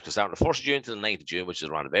of June, because starting the 1st of June to the 9th of June, which is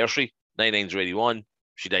her anniversary. 9 9s are 81.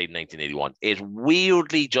 She died in 1981. It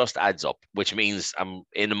weirdly just adds up, which means I'm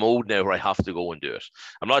in a mode now where I have to go and do it.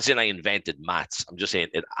 I'm not saying I invented maths. I'm just saying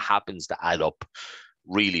it happens to add up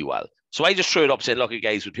really well. So I just threw it up saying, look,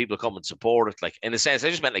 guys, would people come and support it? Like, in a sense,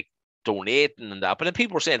 I just meant like donating and that. But then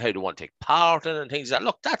people were saying how they want to take part in it and things like that.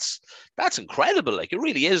 Look, that's incredible. Like, it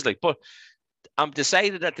really is. Like, but I'm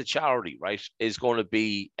decided that the charity, right, is going to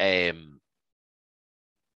be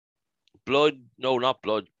blood. No, not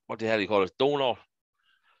blood. What the hell do you call it? Donor.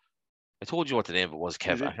 I told you what the name of it was,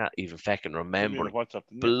 Kev. I can't even fucking remember.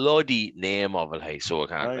 Bloody name of it, hey, so I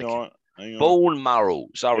can't. I know. Bone marrow.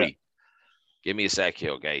 Sorry. Yeah. Give me a sec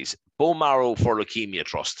here, guys. Bone Marrow for Leukemia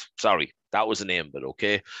Trust. Sorry, that was the name of it,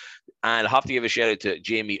 okay? And I have to give a shout out to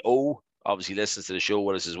Jamie O. Obviously listens to the show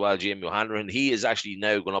with us as well, Jamie O'Hanlon. He is actually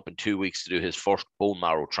now going up in 2 weeks to do his first bone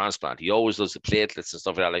marrow transplant. He always does the platelets and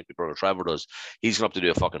stuff like that, like my brother Trevor does. He's going up to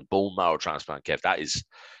do a fucking bone marrow transplant, Kev.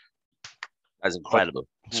 That's incredible.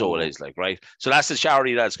 So it is, like, right? So that's the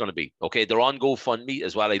charity that's going to be. Okay, they're on GoFundMe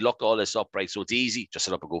as well. I looked all this up, right? So it's easy. Just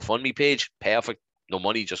set up a GoFundMe page. Perfect. No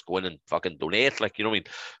money, just go in and fucking donate, like, you know what I mean?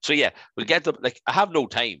 So yeah, we'll get them. Like, I have no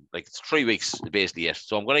time. Like, it's 3 weeks basically it.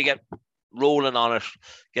 So I'm going to get rolling on it,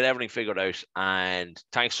 get everything figured out. And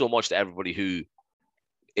thanks so much to everybody who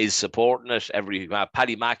is supporting it.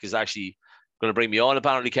 Paddy Mack is actually going to bring me on,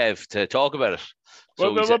 apparently, Kev, to talk about it.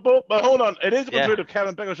 So but hold on, it is going through the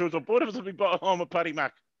Kevin Pico show, so both of us will be brought home with Paddy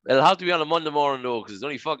Mack. It'll have to be on a Monday morning, though, because it's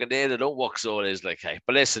only fucking day that don't work, so it is, like, hey.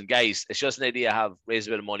 But listen, guys, it's just an idea. I have raised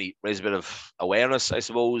a bit of money, raised a bit of awareness, I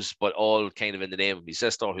suppose, but all kind of in the name of my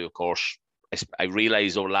sister, who, of course, I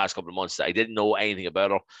realised over the last couple of months that I didn't know anything about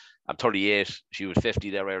her. I'm 38. She was 50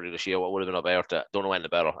 there earlier this year. What would have been about her? Don't know anything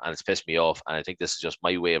about her, and it's pissed me off. And I think this is just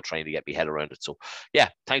my way of trying to get my head around it. So, yeah,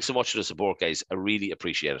 thanks so much for the support, guys. I really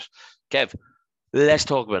appreciate it. Kev, let's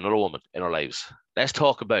talk about another woman in our lives. Let's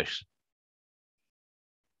talk about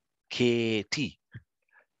Katie.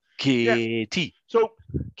 So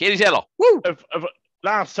Katie Taylor. Woo! If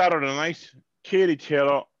last Saturday night, Katie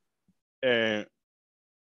Taylor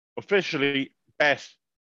officially bet.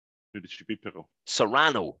 Who did she beat, Pico?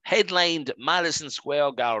 Serrano headlined Madison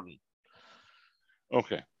Square Garden.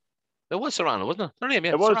 Okay. It was Serrano, wasn't it? Her name,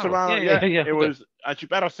 yeah. It was Serrano, yeah. It was, and she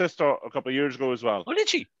bet her sister a couple of years ago as well. Oh, did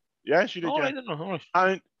she? Yeah, she did. Oh, yeah. I didn't know. All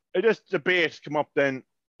right. And this debate came up then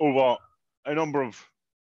over a number of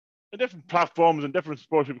different platforms and different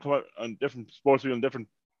sports people come out and different sports people and different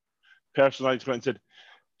personalities come out and said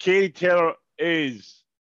Katie Taylor is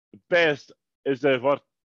the best, is the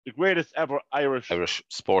greatest ever Irish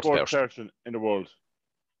sports person in the world.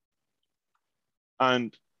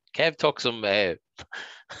 And Kev took some. I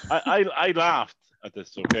laughed at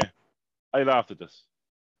this. Okay, I laughed at this.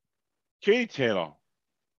 Katie Taylor,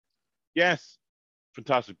 yes,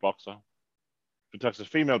 fantastic boxer, fantastic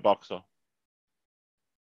female boxer.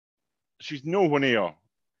 She's nowhere near,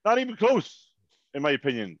 not even close, in my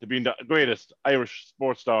opinion, to being the greatest Irish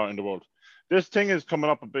sports star in the world. This thing is coming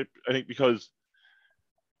up a bit, I think, because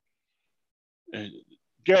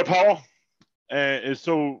girl power is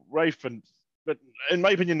so rife, but in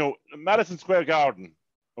my opinion, no. Madison Square Garden,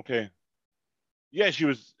 okay. Yes, she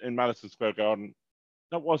was in Madison Square Garden.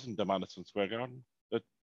 That wasn't the Madison Square Garden.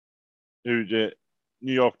 Who the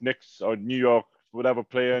New York Knicks or New York whatever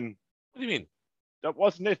playing. What do you mean? That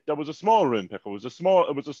wasn't it. That was a small room, Pico. There's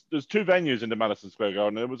two venues in the Madison Square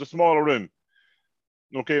Garden. It was a smaller room.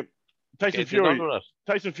 Okay. Tyson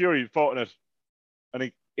Fury fought in it, I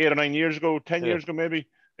think 8 or 9 years ago, 10 years ago maybe,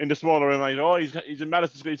 in the smaller ring. Oh, he's in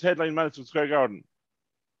Madison. He's headlining Madison Square Garden.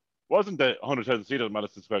 Wasn't the 100,000 seater at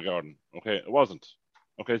Madison Square Garden? Okay, it wasn't.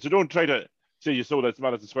 Okay, so don't try to say you sold out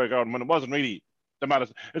Madison Square Garden when it wasn't really the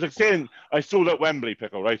Madison. It's like saying I sold out Wembley,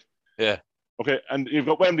 Pico, right? Yeah. Okay, and you've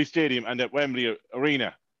got Wembley Stadium and the Wembley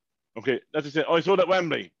Arena. Okay, that's just saying, oh, I sold out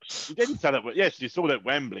Wembley. You didn't sell it. Yes, you sold out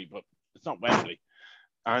Wembley, but it's not Wembley.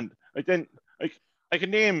 And I can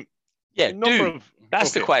name a number of.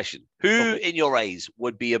 That's the question. Who in your eyes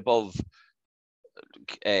would be above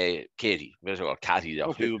Katie? Or Catty,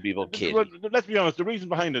 though. Who would be above Katie? Well, let's be honest. The reason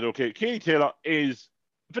behind it, okay, Katie Taylor is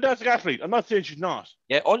a fantastic athlete. I'm not saying she's not.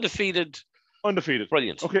 Yeah, undefeated.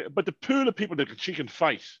 Brilliant. Okay, but the pool of people that she can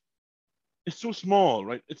fight is so small,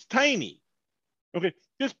 right? It's tiny. Okay,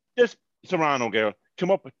 this Serrano girl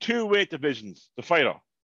came up with 2 weight divisions to fight her.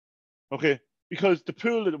 Okay, because the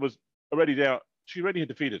pool that was already there, she already had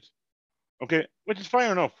defeated. Okay, which is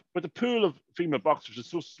fair enough. But the pool of female boxers is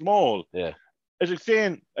so small. Yeah. It's like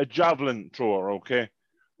saying a javelin thrower, okay,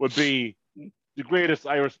 would be the greatest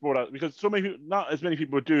Irish sport, because so many people, not as many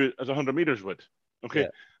people would do it as 100 meters would. Okay,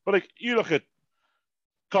 but like you look at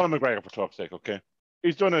Conor McGregor, for talk's sake, okay,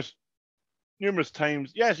 he's done it numerous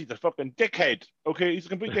times. Yes, he's a fucking dickhead. Okay, he's a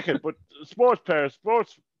complete dickhead. But sports,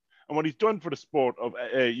 and what he's done for the sport of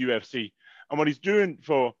UFC, and what he's doing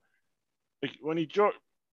for, like, when he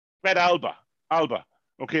read Alba,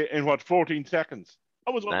 okay, in what 14 seconds.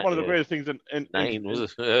 That was one of the greatest things in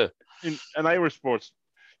Irish sports.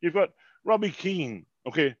 You've got Robbie Keane,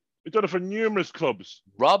 okay, he's done it for numerous clubs.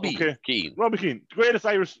 Robbie Keane, greatest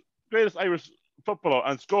Irish footballer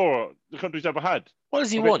and scorer the country's ever had. What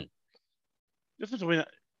has he won? This is a win.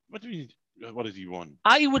 What has he won?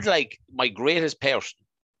 I would like my greatest person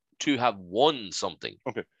to have won something.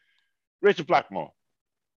 Okay, Rachel Blackmore.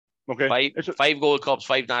 Okay, 5 Gold Cups,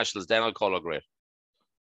 5 nationals. Then I'll call her great.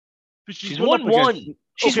 She's won one.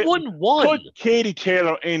 She's won one. Put Katie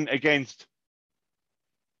Taylor in against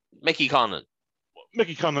Mickey Connon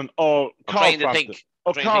or Carl Frampton.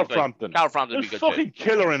 Carl Frampton. Carl Frampton would be good. Fucking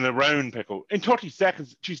killer in the round, Pickle. In 30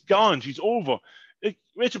 seconds, she's gone. She's over.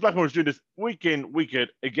 Rachel Blackmore is doing this week in, week out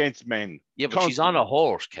against men. Yeah, but she's on a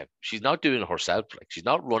horse, Kev. She's not doing it herself. Like, she's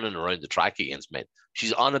not running around the track against men.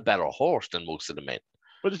 She's on a better horse than most of the men.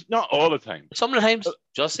 But it's not all the time. Some of the times,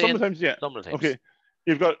 just saying. Sometimes, yeah. Some of the times. Okay,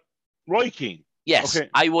 you've got Roy Keane. Yes, okay.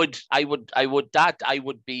 I would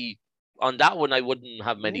be on that one. I wouldn't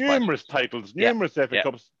have many numerous titles, numerous FA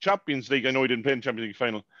Cups, Champions League. I know he didn't play in Champions League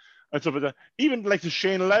final and stuff like that. Even like the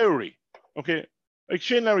Shane Lowry. Okay, like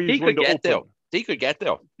Shane Lowry has won the Open. He could get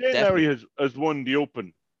there. Shane Lowry has won the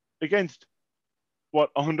Open against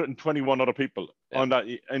 121 other people in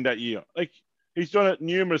that year. Like, he's done it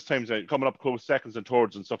numerous times, coming up close seconds and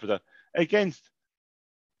thirds and stuff like that against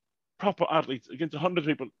proper athletes, against 100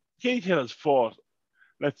 people. Katie Taylor's fought,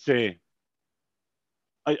 let's say,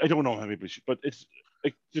 I don't know how many people, but it's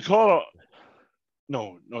like to call her.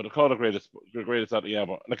 No, to call her the greatest athlete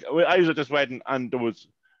ever. Like, I was at this wedding and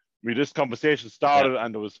this conversation started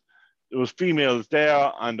and there was females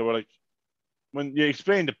there and they were like, when you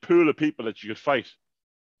explain the pool of people that you could fight,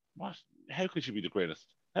 how could she be the greatest?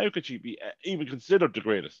 How could she be even considered the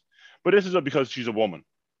greatest? But this is because she's a woman.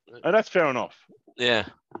 And that's fair enough. Yeah.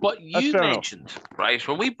 But you mentioned, right,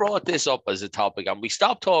 when we brought this up as a topic and we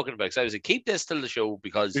stopped talking about it, because I was like, keep this till the show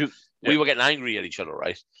because we were getting angry at each other,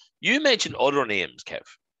 right? You mentioned other names, Kev.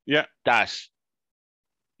 Yeah. That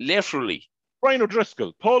literally. Brian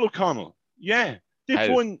O'Driscoll, Paul O'Connell. Yeah.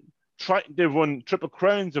 They've won Triple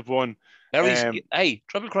Crowns, they've won.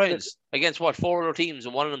 Triple Crowns against what? 4 other teams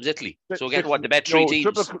and one of them's Italy. So again, what, the bet 3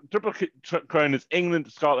 teams? Triple Crown is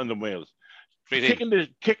England, Scotland, and Wales. Kicking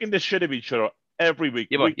the shit of each other every week.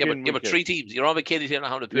 But 3 teams. You're on with Katie Taylor,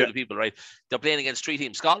 how the pool of people, right? They're playing against 3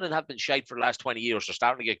 teams. Scotland have been shite for the last 20 years. They're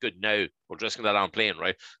starting to get good now. We're risking that on playing,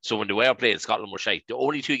 right? So when they were playing, Scotland were shite. The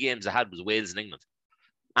only 2 games they had was Wales and England.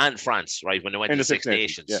 And France, right? When they went to the Six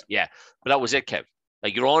Nations. Yeah. But that was it, Kev.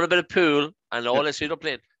 Like, you're on a bit of pool and all this they're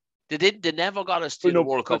playing. They never got us to the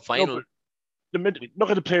World Cup final. Look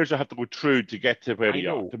at the players that have to go through to get to where they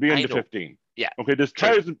are, to be in the 15. Yeah. Okay, there's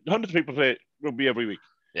hundreds of people play rugby every week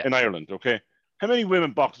in Ireland, okay? How many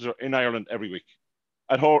women boxers are in Ireland every week?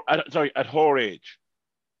 At her age?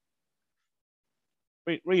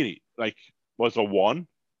 Wait, really? Like, was there 1?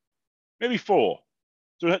 Maybe 4.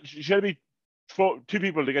 So she had to be 2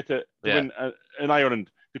 people to get to win in Ireland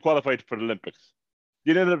to qualify for the Olympics.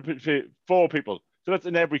 You ended up 4 people. So that's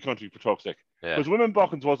in every country, for talk's sake. Because women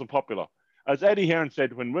boxing wasn't popular. As Eddie Hearn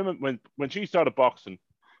said, when she started boxing,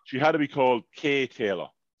 she had to be called Kay Taylor.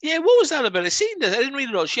 Yeah, what was that about? I seen this. I didn't read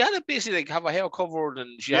it all. She had to basically like have her hair covered,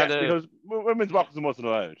 and she had a because women's boxing wasn't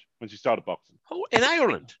allowed when she started boxing. Oh, in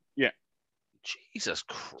Ireland. Yeah. Jesus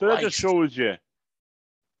Christ. So that just shows you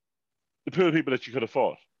the pool of people that she could have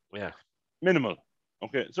fought. Yeah. Minimal.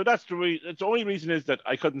 Okay. So that's the only reason is that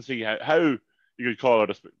I couldn't see how you could call her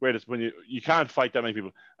the greatest when you can't fight that many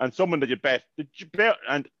people. And someone that you bet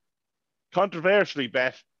and controversially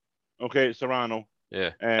bet, okay, Serrano.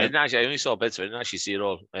 Yeah. I only saw bits of it. I didn't actually see it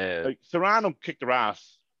all. Like Serrano kicked her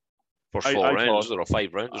ass. For 4 rounds or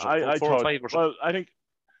 5 rounds or something. I thought, 5 or something. Well, I think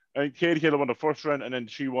Katie Taylor won the first round, and then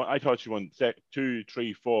she won. I thought she won 2,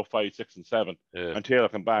 3, 4, 5, 6, and 7. Yeah. And Taylor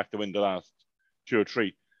came back to win the last 2 or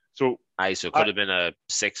 3. So it could have been a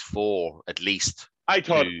 6-4 at least. I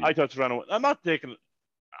thought Serrano. I'm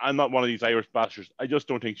not one of these Irish bashers. I just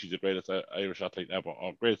don't think she's the greatest Irish athlete ever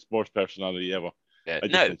or greatest sports personality ever. Yeah.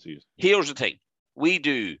 Now, here's the thing: we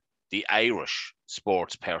do the Irish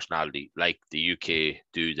sports personality like the UK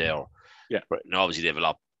do there. Yeah. And obviously they have a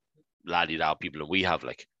lot laddie people, and we have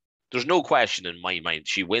like. There's no question in my mind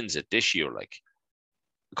she wins it this year, like,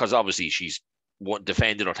 because obviously she's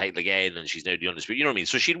defended her title again, and she's now the undisputed. You know what I mean?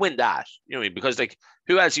 So she'd win that. You know what I mean? Because like,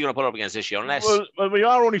 who else are you gonna put up against this year? Unless well, we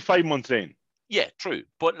are only 5 months in. Yeah, true.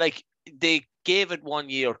 But like, they gave it 1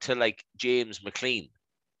 year to like James McLean,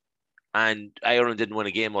 and Ireland didn't win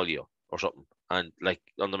a game all year or something. And like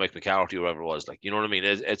under Mike McCarthy or whatever it was, like, you know what I mean?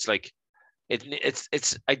 It's like.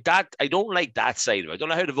 It's like that. I don't like that side of it. I don't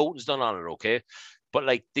know how the voting's done on it, okay? But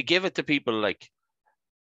like they give it to people like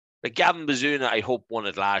Gavin Bazuna, I hope won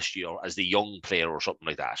it last year as the young player or something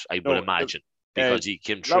like that. I would imagine because he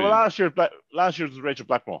came through. Last year was Rachel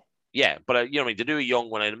Blackmore. Yeah, but you know what I mean? To do a young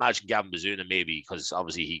one, I'd imagine Gavin Bazuna maybe because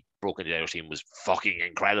obviously he broke into the Irish team was fucking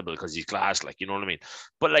incredible because he's class, like, you know what I mean?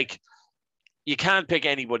 But like you can't pick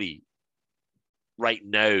anybody right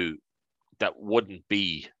now that wouldn't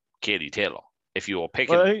be Katie Taylor if you were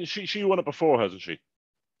picking. Well, I think she won it before, hasn't she?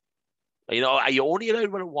 You know, are you only allowed to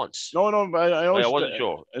win it once? No, but I wasn't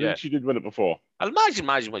sure. I think she did win it before. I'll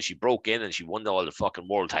imagine when she broke in and she won all the fucking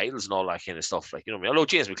world titles and all that kind of stuff. Like, you know what I mean? Although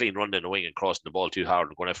James McLean running in the wing and crossing the ball too hard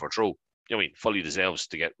and going out for a throw, you know what I mean? Fully deserves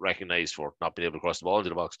to get recognised for not being able to cross the ball into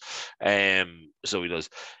the box. So he does.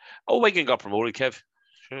 Oh, Wigan got promoted, Kev.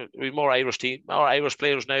 Sure. We have more Irish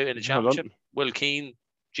players now in the championship. Will Keane,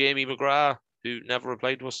 Jamie McGrath, who never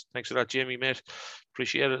replied to us. Thanks for that, Jamie, mate.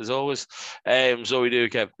 Appreciate it as always. So we do,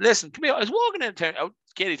 Kev. Listen, come here. I was walking in town.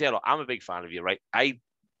 Katie Taylor, I'm a big fan of you, right? I'll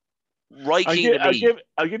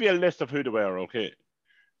give you a list of who they were, okay?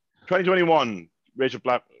 2021, Rachel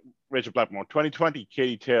Blackmore. 2020,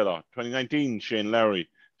 Katie Taylor. 2019, Shane Lowry.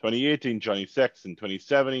 2018, Johnny Sexton.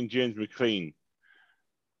 2017, James McLean.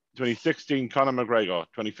 2016, Conor McGregor.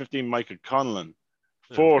 2015, Michael Conlon.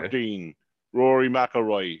 14, Rory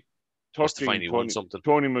McIlroy. 13,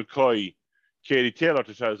 Tony McCoy. Katie Taylor,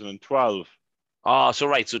 2012. Oh, so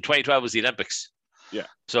right. So 2012 was the Olympics. Yeah.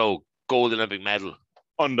 So gold Olympic medal.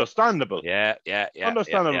 Understandable. Yeah.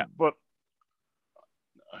 Understandable, yeah. But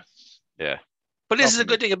yeah. But this is a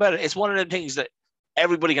good thing about it. It's one of the things that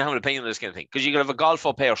everybody can have an opinion on this kind of thing. Because you can have a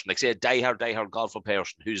golfer person, like say a diehard golfer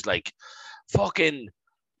person who's like fucking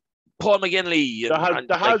Paul McGinley.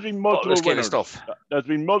 There has been multiple winners. Kind of stuff. There's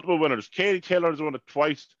been multiple winners. Katie Taylor has won it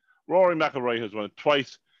twice. Rory McIlroy has won it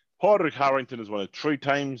twice. Padraig Harrington has won it 3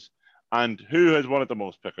 times. And who has won it the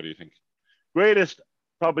most, Pico, do you think? Greatest,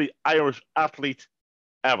 probably, Irish athlete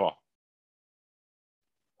ever.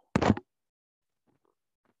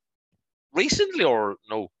 Recently or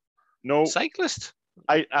no? No. Cyclist?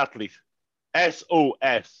 Athlete.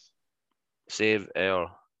 SOS. Save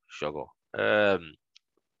our sugar.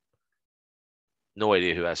 No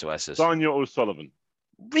idea who SOS is. Sonia O'Sullivan.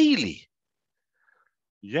 Really?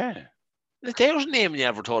 Yeah. There's a name you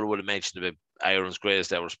never thought I would have mentioned about Ireland's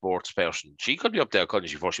greatest ever sports person. She could be up there, couldn't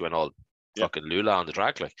she, before she went all fucking Lula on the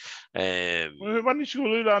track, like. Why didn't she go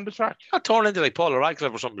Lula on the track? She got torn into like Paula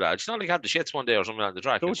Radcliffe or something like that. She's not like had the shits one day or something on the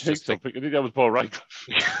track. Don't think so. Like, I think that was Paul Radcliffe.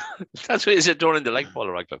 That's what he said, torn into like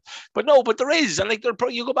Paula Radcliffe. But no, but there is, and like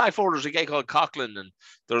you go back forward, there's a guy called Coughlin, and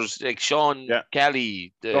there's like Sean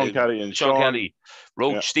Kelly, Sean Kelly,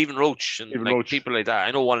 Roach, Stephen Roach, and Roach. People like that.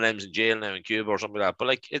 I know one of them's in jail now in Cuba or something like that. But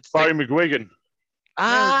like it's Barry McGuigan.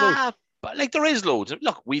 But like there is loads.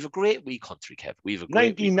 Look, we've a great wee country, Kev. We've a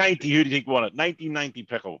great 1990. Who do you think won it? 1990,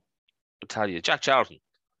 Pico. I'll tell you, Jack Charlton.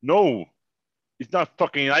 No, he's not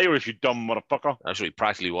fucking Irish, you dumb motherfucker. Actually, he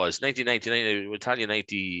practically was. 1999. We'll tell you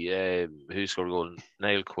 90. Who scored a goal?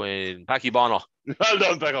 Niall Quinn, Packy Bonner. Well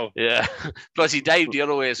done, Pico. Yeah. Plus, he dived the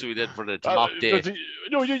other way, so he did for the mock day.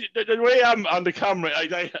 The way I'm on the camera,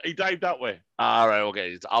 he dived that way. All right,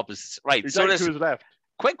 okay, it's opposite. Right, he dived to his left.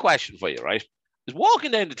 Quick question for you, right? was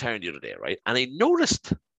walking down the town the other day, right? And I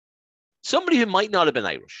noticed somebody who might not have been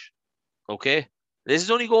Irish. Okay. This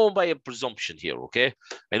is only going by a presumption here, okay?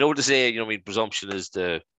 I know what to say, presumption is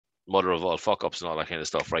the mother of all fuck ups and all that kind of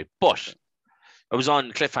stuff, right? But I was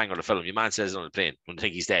on Cliffhanger, the film. Your man says it on the plane when I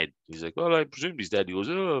think he's dead. He's like, well, I presume he's dead. He goes,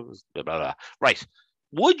 oh, blah, blah, blah. Right.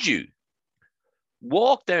 Would you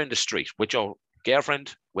walk down the street with your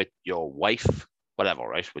girlfriend, with your wife, whatever,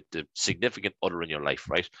 right? With the significant other in your life,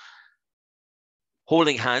 right?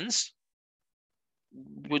 Holding hands.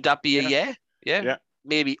 Would that be a yeah? Yeah.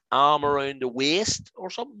 Maybe arm around the waist or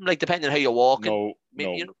something, like depending on how you're walking. No,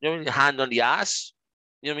 maybe, hand on the ass.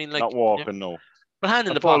 You know what I mean? Like not walking, no. But hand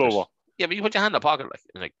in the pocket. Over. Yeah, but you put your hand in the pocket,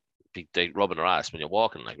 like they rubbing their ass when you're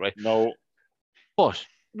walking, like, right? No. But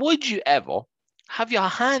would you ever have your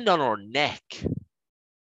hand on her neck?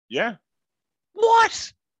 Yeah.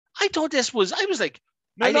 What? I thought this was. I was like,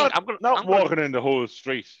 no, I'm walking in the whole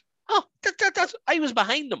street. Oh, that's. I was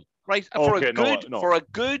behind them. Right, for a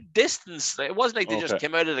good distance. It wasn't like they just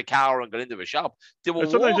came out of the car and got into a shop. They were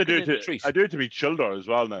sometimes walking in the street. I do it to be children as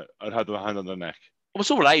well now. I'd have the hand on the neck. Well,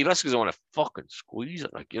 so would I. That's because I want to fucking squeeze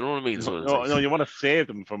it, like, you know what I mean. So no, you want to save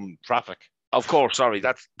them from traffic. Of course, sorry.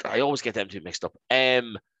 I always get them two mixed up.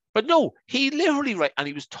 But no, he literally, right, and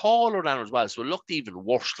he was taller than her as well, so it looked even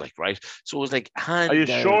worse, like, right. So it was like hand. Are you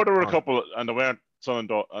sure there were a couple and they weren't son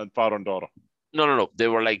and father and daughter? No. They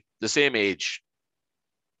were like the same age.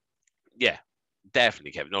 Yeah.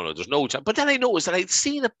 Definitely, Kevin. No, there's no chance. But then I noticed that I'd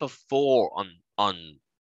seen it before on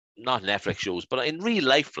not Netflix shows, but in real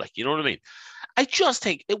life, like, you know what I mean? I just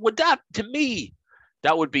think to me,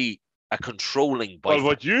 that would be a controlling boyfriend.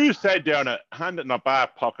 Well, what you said down a hand in a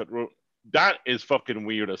back pocket, that is fucking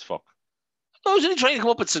weird as fuck. I was only trying to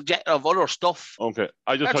come up with suggestive other stuff. Okay,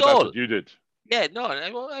 I just thought that's what you did. Yeah, no,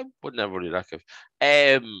 I would never do that,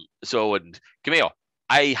 Kev. So, and come here.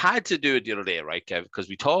 I had to do it the other day, right, Kev, because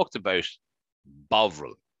we talked about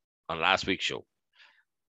Bovril on last week's show.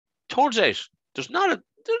 Turns out there's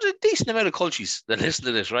a decent amount of cultures that listen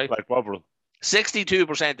to this, right? Like Bovril.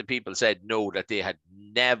 62% of people said no, that they had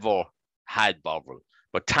never had Bovril.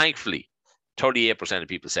 But thankfully, 38% of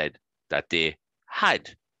people said that they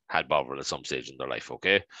had Bovril at some stage in their life,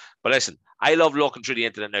 okay? But listen, I love looking through the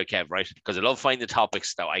internet now, Kev, right? Because I love finding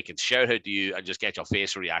topics that I can shout out to you and just get your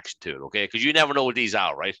face reaction to it, okay? Because you never know what these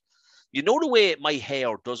are, right? You know the way my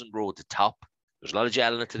hair doesn't grow at the top? There's a lot of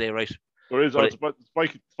gel in it today, right? There is. It's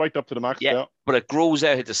spiked up to the max. Yeah, but it grows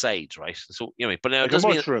out at the sides, right? So, but now like a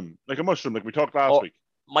mushroom, like we talked last week.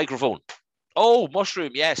 Microphone. Oh,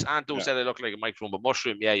 mushroom, yes. Anto said I look like a microphone, but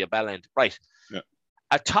mushroom, yeah, your bell end. Right. Yeah.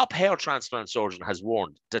 A top hair transplant surgeon has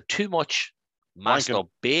warned that too much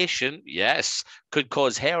masturbation, yes, could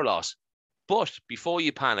cause hair loss. But before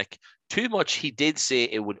you panic, too much, he did say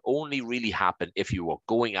it would only really happen if you were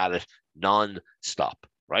going at it non-stop,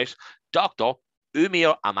 right? Dr.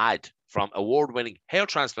 Umir Ahmad from award-winning hair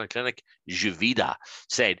transplant clinic Juvida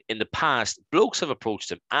said in the past, blokes have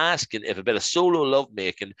approached him asking if a bit of solo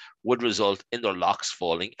lovemaking would result in their locks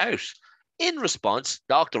falling out. In response,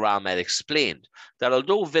 Dr. Ahmed explained that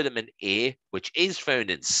although vitamin A, which is found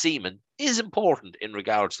in semen, is important in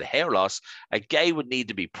regards to hair loss, a guy would need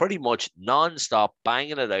to be pretty much non-stop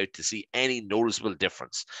banging it out to see any noticeable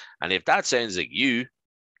difference. And if that sounds like you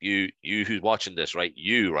who's watching this, right,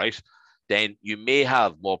 then you may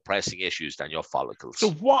have more pressing issues than your follicles. So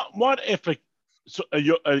what if a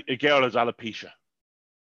girl has alopecia,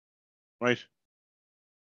 right?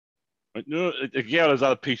 No, a girl has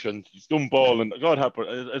alopecia and she's dumb ball, and God help her,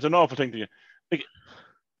 it's an awful thing to you. Like,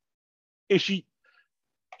 if she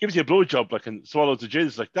gives you a blowjob, like, and swallows the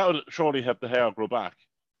jizz, like, that would surely help the hair grow back.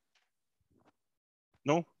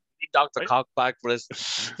 No, Dr. Cockback for this.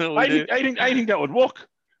 I think that would work.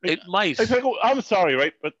 It might. I'm sorry,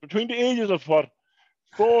 right? But between the ages of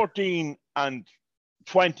 14 and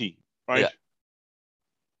 20, right? Yeah.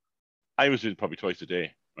 I was doing probably twice a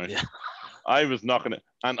day, right? Yeah. I was knocking it.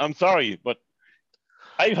 And I'm sorry, but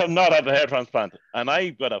I have not had a hair transplant. And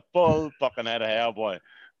I've got a full fucking head of hair, boy.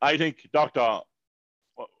 I think Dr.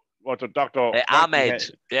 Ahmed.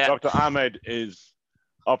 Yeah. Dr. Ahmed is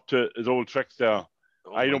up to his old tricks there.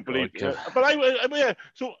 I don't believe. But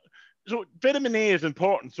so vitamin A is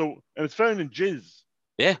important. So and it's found in jizz.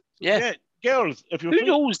 Yeah. Girls, if you who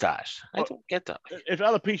knows that? I don't get that. If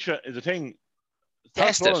alopecia is a thing,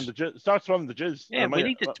 start throwing the jizz. Yeah,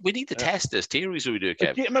 we need to test this theory, so we do.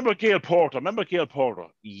 Kev. Remember Gail Porter?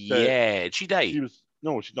 Yeah, she died. She's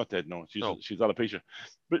not dead. No, she's alopecia.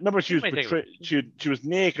 But remember, she was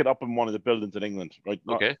naked up in one of the buildings in England, right?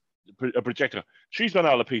 Okay. A projector. She's got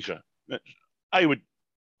alopecia. I would,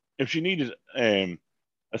 if she needed a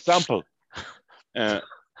sample,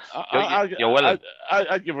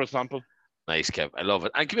 I'll give her a sample. Nice, Kev. I love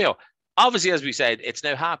it. And come here. Obviously, as we said, it's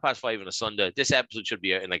now 5:30 on a Sunday. This episode should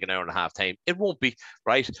be out in like an hour and a half time. It won't be,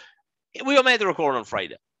 right? We were made the record on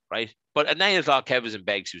Friday, right? But at 9 o'clock, Kev was in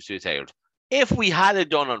bed. She was too tired. If we had it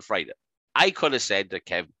done on Friday, I could have said that,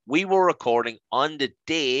 Kev, we were recording on the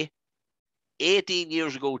day, 18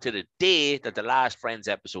 years ago to the day that the last Friends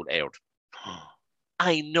episode aired.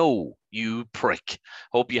 I know, you prick.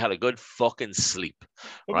 Hope you had a good fucking sleep,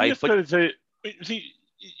 right? But see,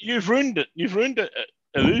 you've ruined it. You've ruined the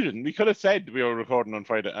illusion. We could have said we were recording on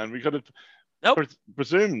Friday, and we could have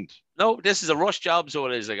presumed. No, this is a rush job, so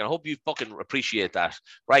it is. Like, I hope you fucking appreciate that,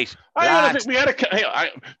 right? We had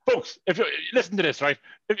folks. If you listen to this, right?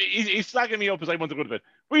 If he's slagging me up as I want to go to bed.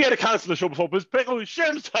 We had to cancel the show before because Pico shit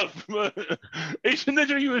himself. He was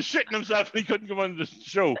shitting himself and he couldn't come on the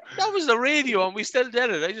show. That was the radio, and we still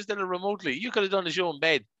did it. I just did it remotely. You could have done the show in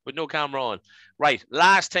bed with no camera on. Right.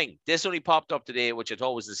 Last thing. This only popped up today, which I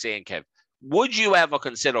thought was the same, Kev. Would you ever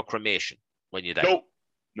consider cremation when you die?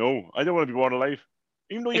 No. I don't want to be born alive.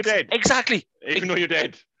 Even though you're dead. Exactly. Even though you're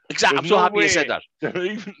dead. Exactly. I'm so happy you said that.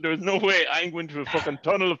 There's no way I'm going to a fucking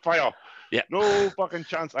tunnel of fire. Yeah. No fucking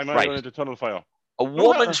chance I'm going into a tunnel of fire. A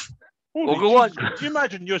woman's... Go on. Do you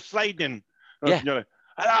imagine you're sliding? Yeah. You're like,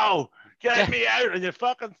 hello, get me out. And you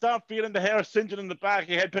fucking start feeling the hair singeing in the back of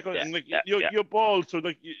your head. And like, you're bald. So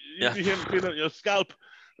like, you'll be feeling your scalp.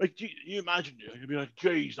 Like, you imagine, you'd be like,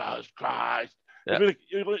 Jesus Christ. Yeah.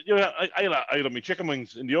 I love me chicken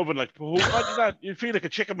wings in the oven. Like, imagine that. You feel like a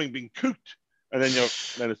chicken wing being cooked, and then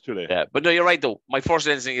it's too late. Yeah, but no, you're right though. My first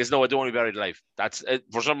instinct is no, I don't want to be buried alive. That's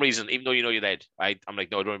for some reason, even though you know you're dead, I'm like,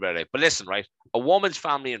 no, I don't want to be buried alive. But listen, right? A woman's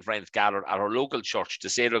family and friends gathered at her local church to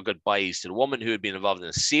say their goodbyes to the woman who had been involved in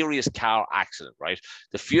a serious car accident. Right,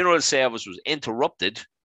 the funeral service was interrupted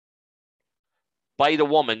by the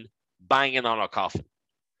woman banging on her coffin.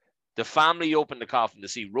 The family opened the coffin to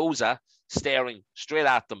see Rosa staring straight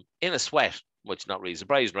at them in a sweat, which not really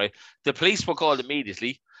surprising, right? The police were called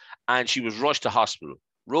immediately and she was rushed to hospital.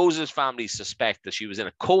 Rosa's family suspect that she was in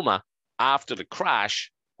a coma after the crash,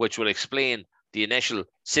 which will explain the initial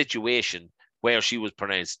situation where she was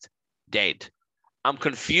pronounced dead. I'm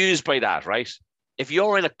confused by that, right? If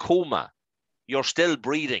you're in a coma, you're still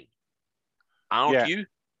breathing, aren't you?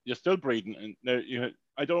 You're still breathing. And now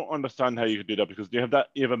I don't understand how you could do that because you have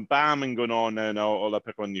embalming going on now, all that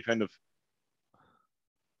Pico, and you kind of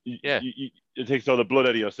it takes all the blood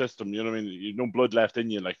out of your system. You know what I mean? You've no blood left in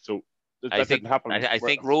you, like so. That didn't happen. I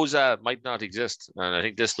think Rosa might not exist, and I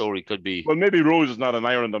think this story could be. Well, maybe Rosa's not in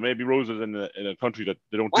Ireland, or maybe Rosa's in a country that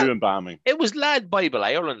they don't do embalming. It was Lad Bible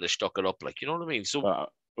Ireland that stuck it up, like, you know what I mean. So,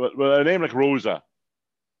 well, a name like Rosa,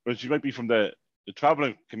 well, she might be from the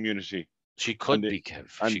traveling community. She could be, Kev.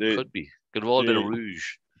 She could be. Could have all been a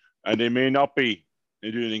rouge. And they may not be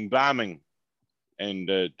doing embalming in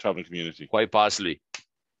the traveling community. Quite possibly.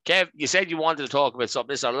 Kev, you said you wanted to talk about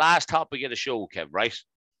something. This is our last topic of the show, Kev, right?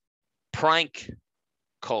 Prank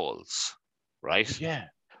calls, right? Yeah.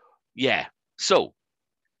 Yeah. So,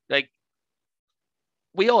 like,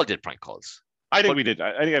 we all did prank calls. I think we did.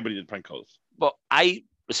 I think everybody did prank calls. But I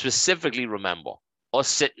specifically remember us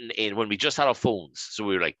sitting in, when we just had our phones, so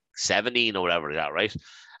we were like 17 or whatever, that, right?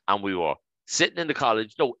 And we were sitting in the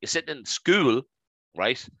college, sitting in school,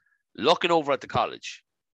 right? Looking over at the college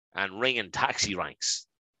and ringing taxi ranks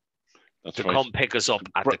to come pick us up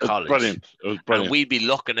at the college. Brilliant. It was brilliant. And we'd be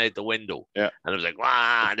looking out the window. Yeah. And it was like,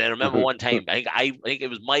 wow. And I remember one time, I think it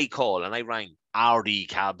was my call, and I rang RD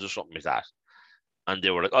cabs or something like that. And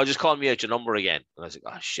they were like, oh, just call me out your number again. And I was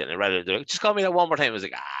like, oh, shit. And I read it. They're like, just call me that one more time. I was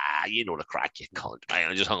like, you know the crack, you cunt.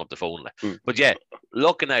 And I just hung up the phone. But yeah,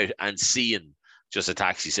 looking out and seeing just a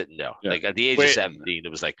taxi sitting there. Yeah. Like at the age of 17,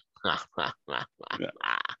 it was like, But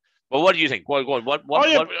what do you think? Go on. What?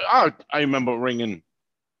 I remember ringing.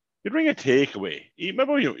 You'd ring a takeaway. You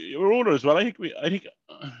remember you were older as well. I think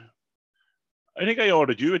I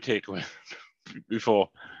ordered you a takeaway before,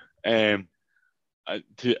 to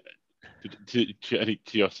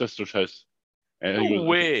your sister's house. No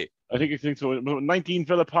way. I think so. 19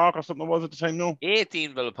 Villa Park or something was at the time. No,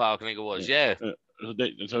 18 Villa Park. I think it was. Yeah.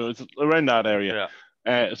 So it's around that area.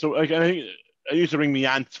 Yeah. So I think I used to ring my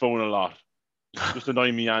aunt's phone a lot, just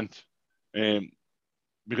annoying my aunt,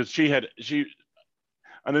 because she.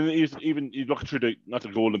 And then you look through not the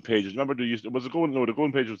golden pages. Remember the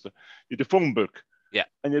golden page was the phone book. Yeah.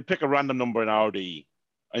 And you'd pick a random number in RD,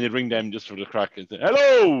 and you'd ring them just for the crack and say,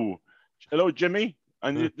 hello, Jimmy.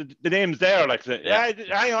 And the name's there, like, say,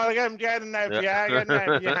 hang on, I'm getting out for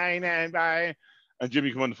you, bye. And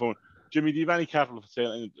Jimmy come on the phone. Jimmy, do you have any cattle for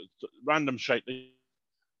sale? And random shite.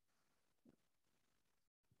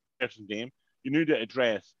 Game. you knew the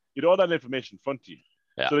address, you had all that information in front of you.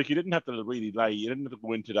 Yeah. So like you didn't have to really lie, you didn't have to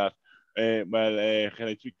go into that. Can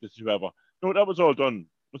I speak to whoever? No, that was all done.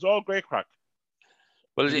 It was all great crack.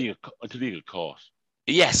 Well, until you got caught.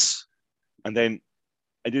 Yes. And then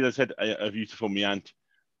I said I've used to phone my aunt,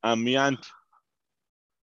 and my aunt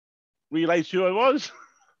realised who I was,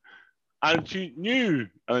 and she knew.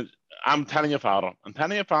 And I'm telling your father. I'm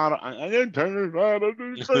telling your father. I didn't tell your father.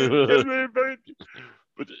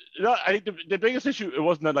 But I think the biggest issue, it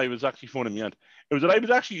wasn't that I was actually phoning my aunt. It was that I was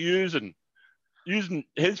actually using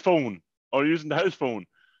his phone or using the house phone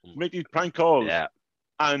to make these prank calls. Yeah.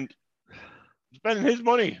 And spending his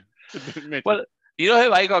money. Well, you know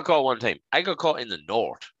how I got caught one time? I got caught in the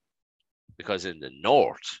north. Because in the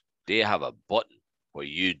north, they have a button where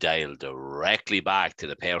you dial directly back to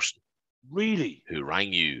the person. Really? Who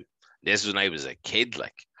rang you. This was when I was a kid,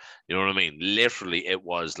 like. You know what I mean? Literally, it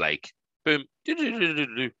was like, boom.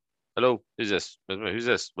 Hello, who's this? Who's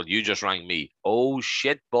this? Well, you just rang me. Oh,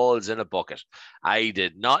 shit balls in a bucket. I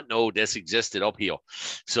did not know this existed up here.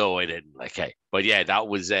 So I didn't. Okay. But yeah, that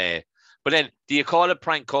was... But then, do you call it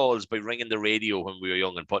prank calls by ringing the radio when we were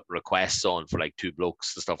young and putting requests on for like 2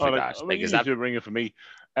 blokes and stuff like that? Like, is that ringing for me?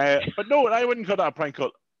 But no, I wouldn't call that a prank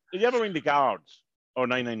call. Did you ever ring the guards or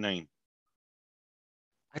 999?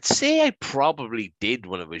 I'd say I probably did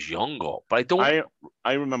when I was younger, but I don't.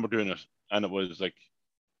 I remember doing it, and it was like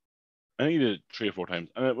I think you did it 3 or 4 times,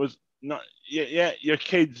 and it was not. Yeah, you're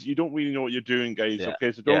kids. You don't really know what you're doing, guys. Yeah,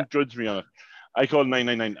 okay, so don't judge me on it. I called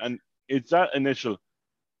 999, and it's that initial.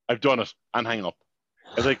 I've done it and hang up.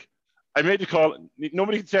 It's like I made the call.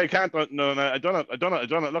 Nobody can say I can't. No, I done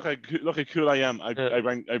it. Look how cool I am. I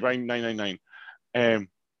rang 999. And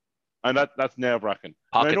that's nerve wracking.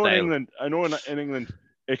 I know in England,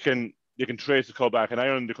 you can trace the call back, and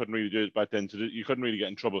Ireland they couldn't really do it back then, so you couldn't really get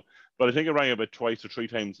in trouble. But I think I rang about 2 or 3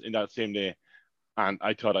 times in that same day, and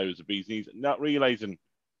I thought I was a bee's knees, not realizing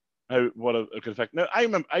what it could affect. Now I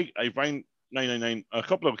remember I rang 999 a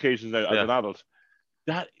couple of occasions now as an adult.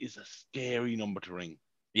 That is a scary number to ring.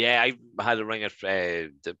 Yeah, I had to ring it.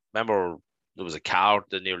 Remember, there was a car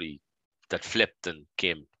that flipped and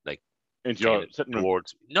came like into your sitting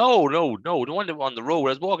towards. No, the one that on the road. I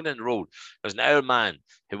was walking down the road. There was an old man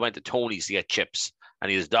who went to Tony's to get chips, and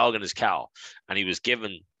he had his dog in his car, and he was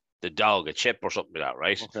giving the dog a chip or something like that,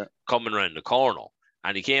 right? Okay. Coming around the corner,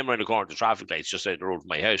 and he came around the corner to traffic lights just out the road from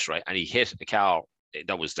my house, right? And he hit a car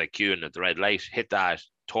that was like queuing at the red light, hit that,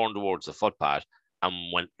 turned towards the footpath,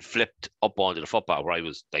 and flipped up onto the footpath where I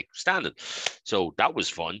was like standing. So that was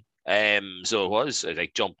fun. So it was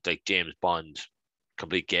like jumped like James Bond,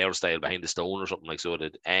 complete Gale style behind the stone or something like so.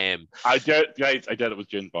 Did I doubt it was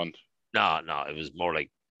James Bond. No, it was more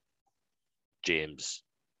like James.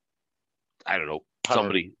 I don't know.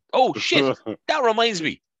 Somebody. Oh shit! That reminds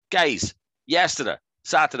me, guys. Saturday,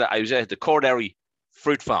 I was at the Cordery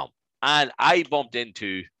Fruit Farm, and I bumped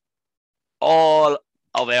into all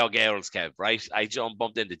of our girls, Kev, right? I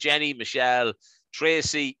bumped into Jenny, Michelle,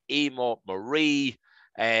 Tracy, Emo, Marie.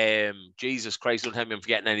 Jesus Christ, don't tell me I'm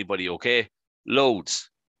forgetting anybody, okay? Loads.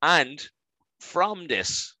 And from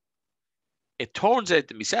this, it turns out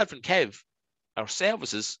that myself and Kev, our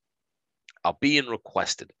services are being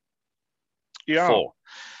requested. Yeah. For.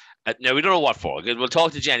 Now, we don't know what for. We'll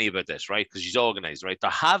talk to Jenny about this, right? Because she's organised, right?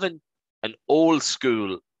 They're having an old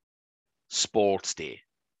school sports day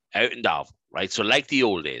out in Davos. Right, so like the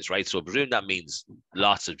old days, right? So I presume that means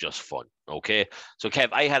lots of just fun, okay? So Kev,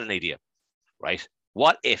 I had an idea, right?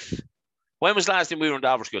 What if, when was the last time we were in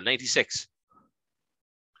Davos School? 96?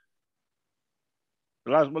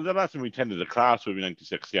 The last time we attended a class would be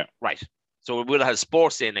 96, yeah. Right, so we would have had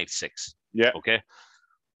sports day in 96. Yeah. Okay?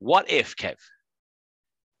 What if, Kev,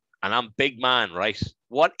 and I'm big man, right?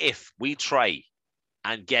 What if we try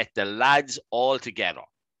and get the lads all together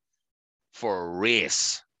for a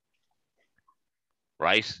race?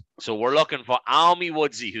 Right? So we're looking for Army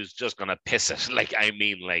Woodsy, who's just going to piss it.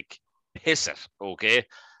 Piss it, okay?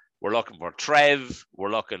 We're looking for Trev. We're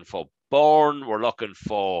looking for Bourne. We're looking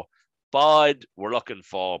for Bud. We're looking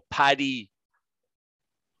for Paddy.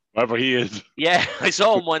 Wherever he is. Yeah, I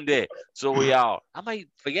saw him one day. So we are. Am I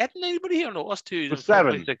forgetting anybody here? No, us two.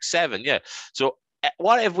 7. 7, yeah. So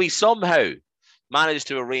what if we somehow managed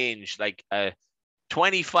to arrange like a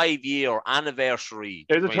 25-year anniversary.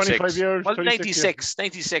 Is it 25 years? Well,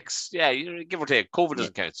 96, yeah, give or take. COVID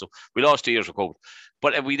doesn't count, so we lost 2 years of COVID.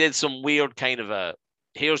 But if we did some weird kind of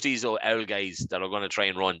here's these old guys that are going to try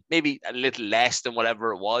and run, maybe a little less than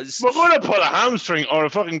whatever it was. We're going to put a hamstring or a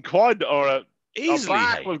fucking quad or a Easily.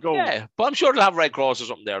 Back will go. Yeah, but I'm sure they'll have Red Cross or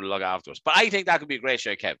something there to look after us. But I think that could be a great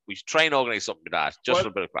show, Kev. We should try and organise something like that, just for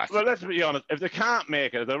a bit of crack. Well, let's be honest. If they can't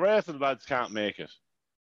make it, if the rest of the lads can't make it,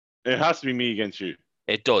 it has to be me against you.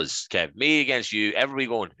 It does, Kev. Me against you. Everybody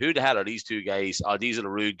going, who the hell are these two guys? Oh, these are the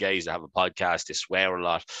rude guys that have a podcast. They swear a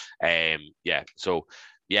lot. Yeah. So,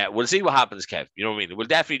 yeah, we'll see what happens, Kev. You know what I mean? We'll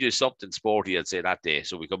definitely do something sporty, I'd say, that day.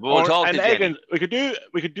 So we'll talk to Jenny. We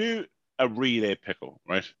could do a relay pickle,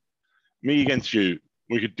 right? Me against you.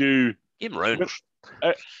 We could do Give him round.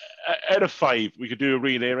 Out of 5, we could do a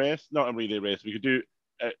relay race. Not a relay race. We could do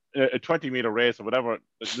a 20-meter race or whatever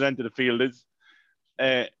the end of the field is.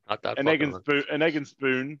 An egg and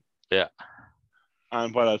spoon. Yeah.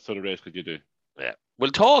 And what else sort of race could you do? Yeah.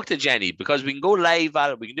 We'll talk to Jenny because we can go live at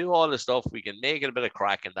it. We can do all the stuff. We can make it a bit of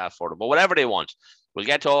crack in that for them. But whatever they want, we'll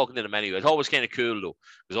get talking to them anyway. It's always kind of cool, though,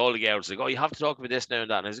 because all the girls like, oh, you have to talk about this now and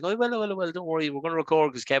that. And I was like, oh, well, don't worry. We're going to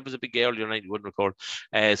record because Kev was a big girl the other night. You wouldn't record.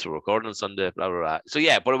 So we're recording on Sunday, blah, blah, blah. So,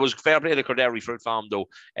 yeah, but it was fair play to Cordery Fruit Farm, though.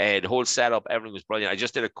 The whole setup, everything was brilliant. I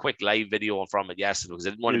just did a quick live video from it yesterday because I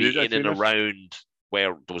didn't want to be in and around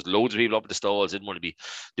where there was loads of people up at the stalls. Didn't want to be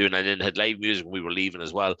doing that. And had live music when we were leaving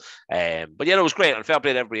as well. But yeah, it was great. And fair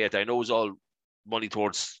play to everybody. I know it was all money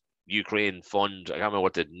towards Ukraine fund. I can't remember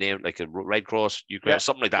what the name, like a Red Cross Ukraine,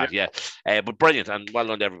 something like that. Yeah. But brilliant and well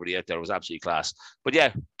done to everybody out there. It was absolutely class. But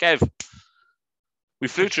yeah, Kev, we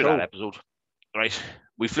flew through that episode, right?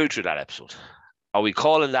 We flew through that episode. Are we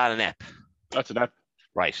calling that an ep? That's an ep.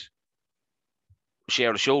 Right.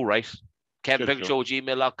 Share the show, right?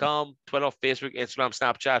 KevinPickleShow@gmail.com, Twitter, Facebook, Instagram,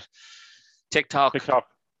 Snapchat, TikTok,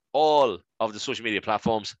 all of the social media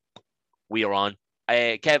platforms we are on.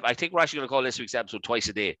 Kev, I think we're actually going to call this week's episode Twice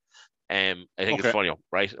a Day. I think it's funny,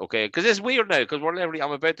 right? Okay, because it's weird now, because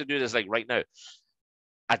I'm about to do this like right now.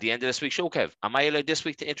 At the end of this week's show, Kev, am I allowed this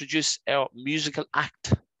week to introduce our musical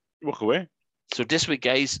act? Walk away. So this week,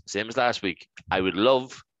 guys, same as last week, I would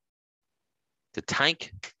love to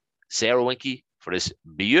thank Sara Winky for this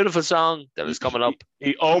beautiful song that is coming up.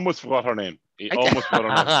 He almost forgot her name.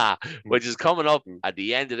 Which is coming up at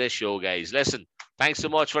the end of this show, guys. Listen, thanks so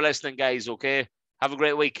much for listening, guys, okay? Have a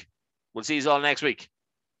great week. We'll see you all next week.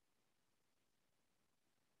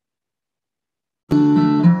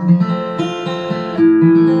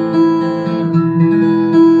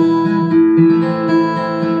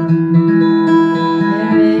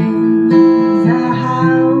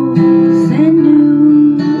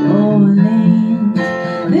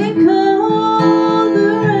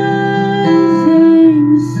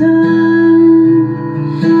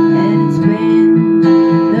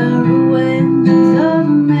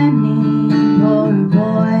 Or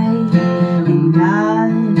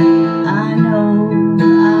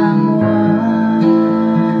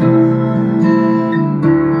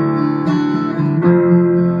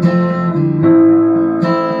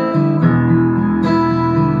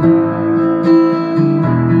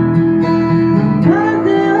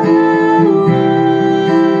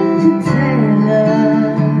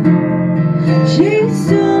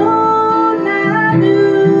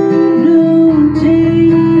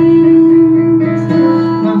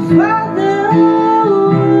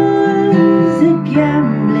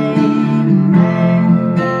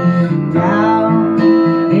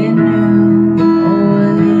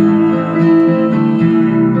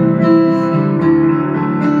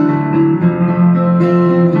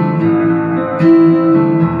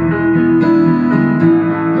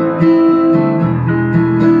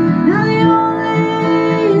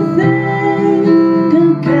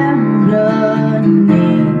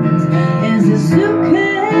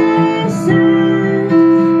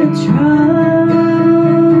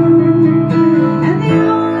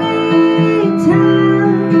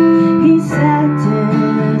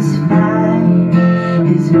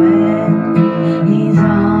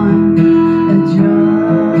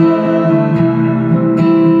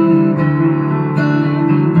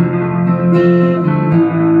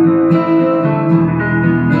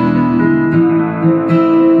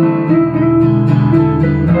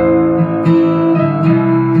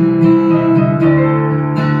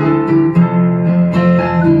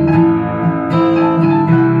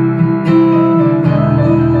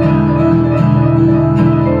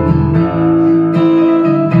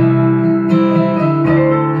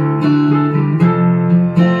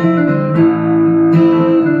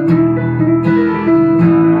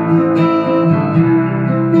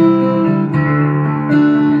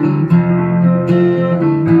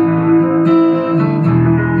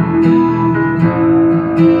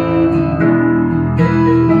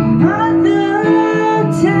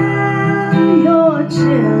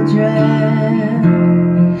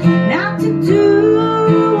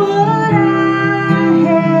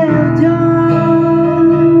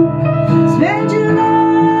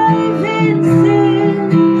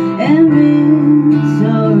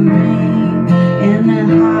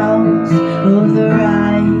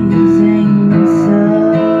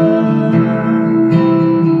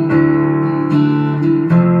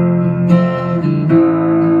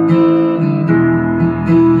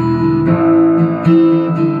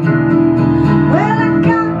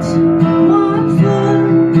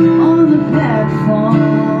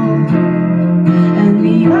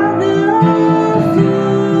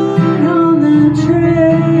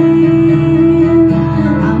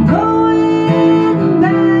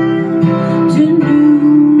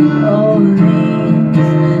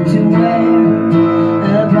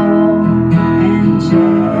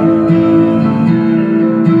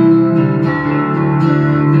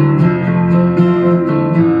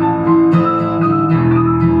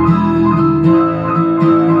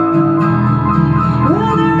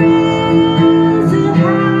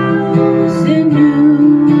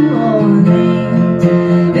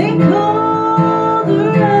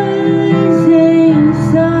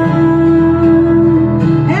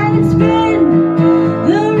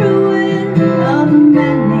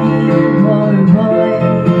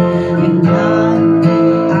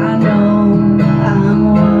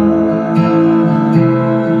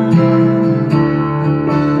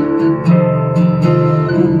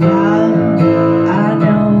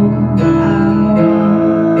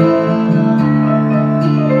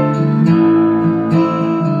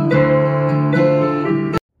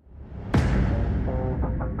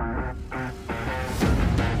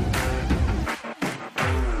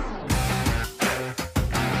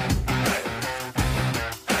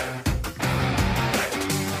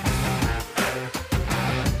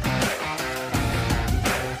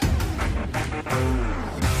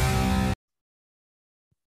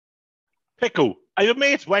Pico, I have a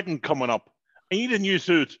mate's wedding coming up. I need a new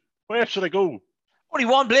suit. Where should I go? Only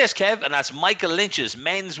one place, Kev, and that's Michael Lynch's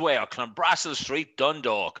Menswear, Clonbrassil Street,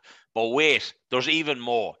 Dundalk. But wait, there's even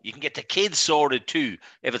more. You can get the kids sorted too.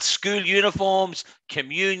 If it's school uniforms,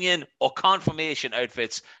 communion, or confirmation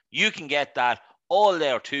outfits, you can get that all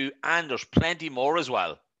there too, and there's plenty more as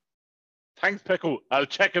well. Thanks, Pico. I'll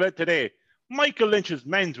check it out today. Michael Lynch's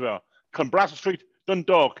Menswear, Clonbrassil Street,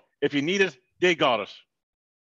 Dundalk. If you need it, they got it.